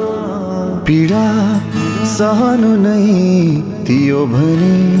पीडा सहनु नै थियो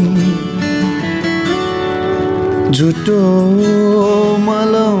भने झुटो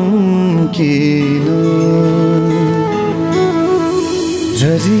मलम किन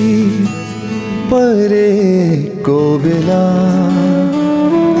झरी परेको बेला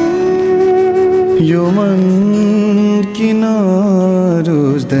यो मन किन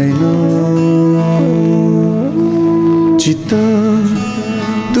रुच्दैन चित्त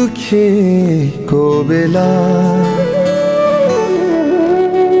दुखेको बेला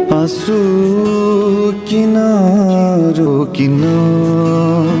आँसु किन रोकिन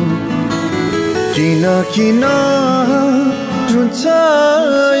किन किन रुन्छ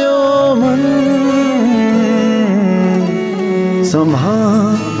यो मन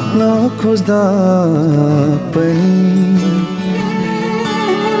सम्हाल्न खोज्दा पनि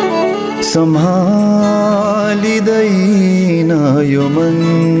सम्हालिँदैन यो मन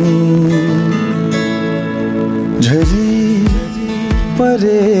झरी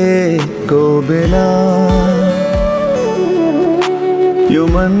परेको बेला यो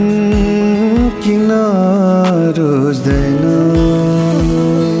मन किन रुच्दैन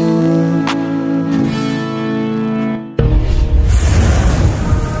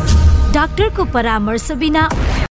डाक्टरको परामर्श बिना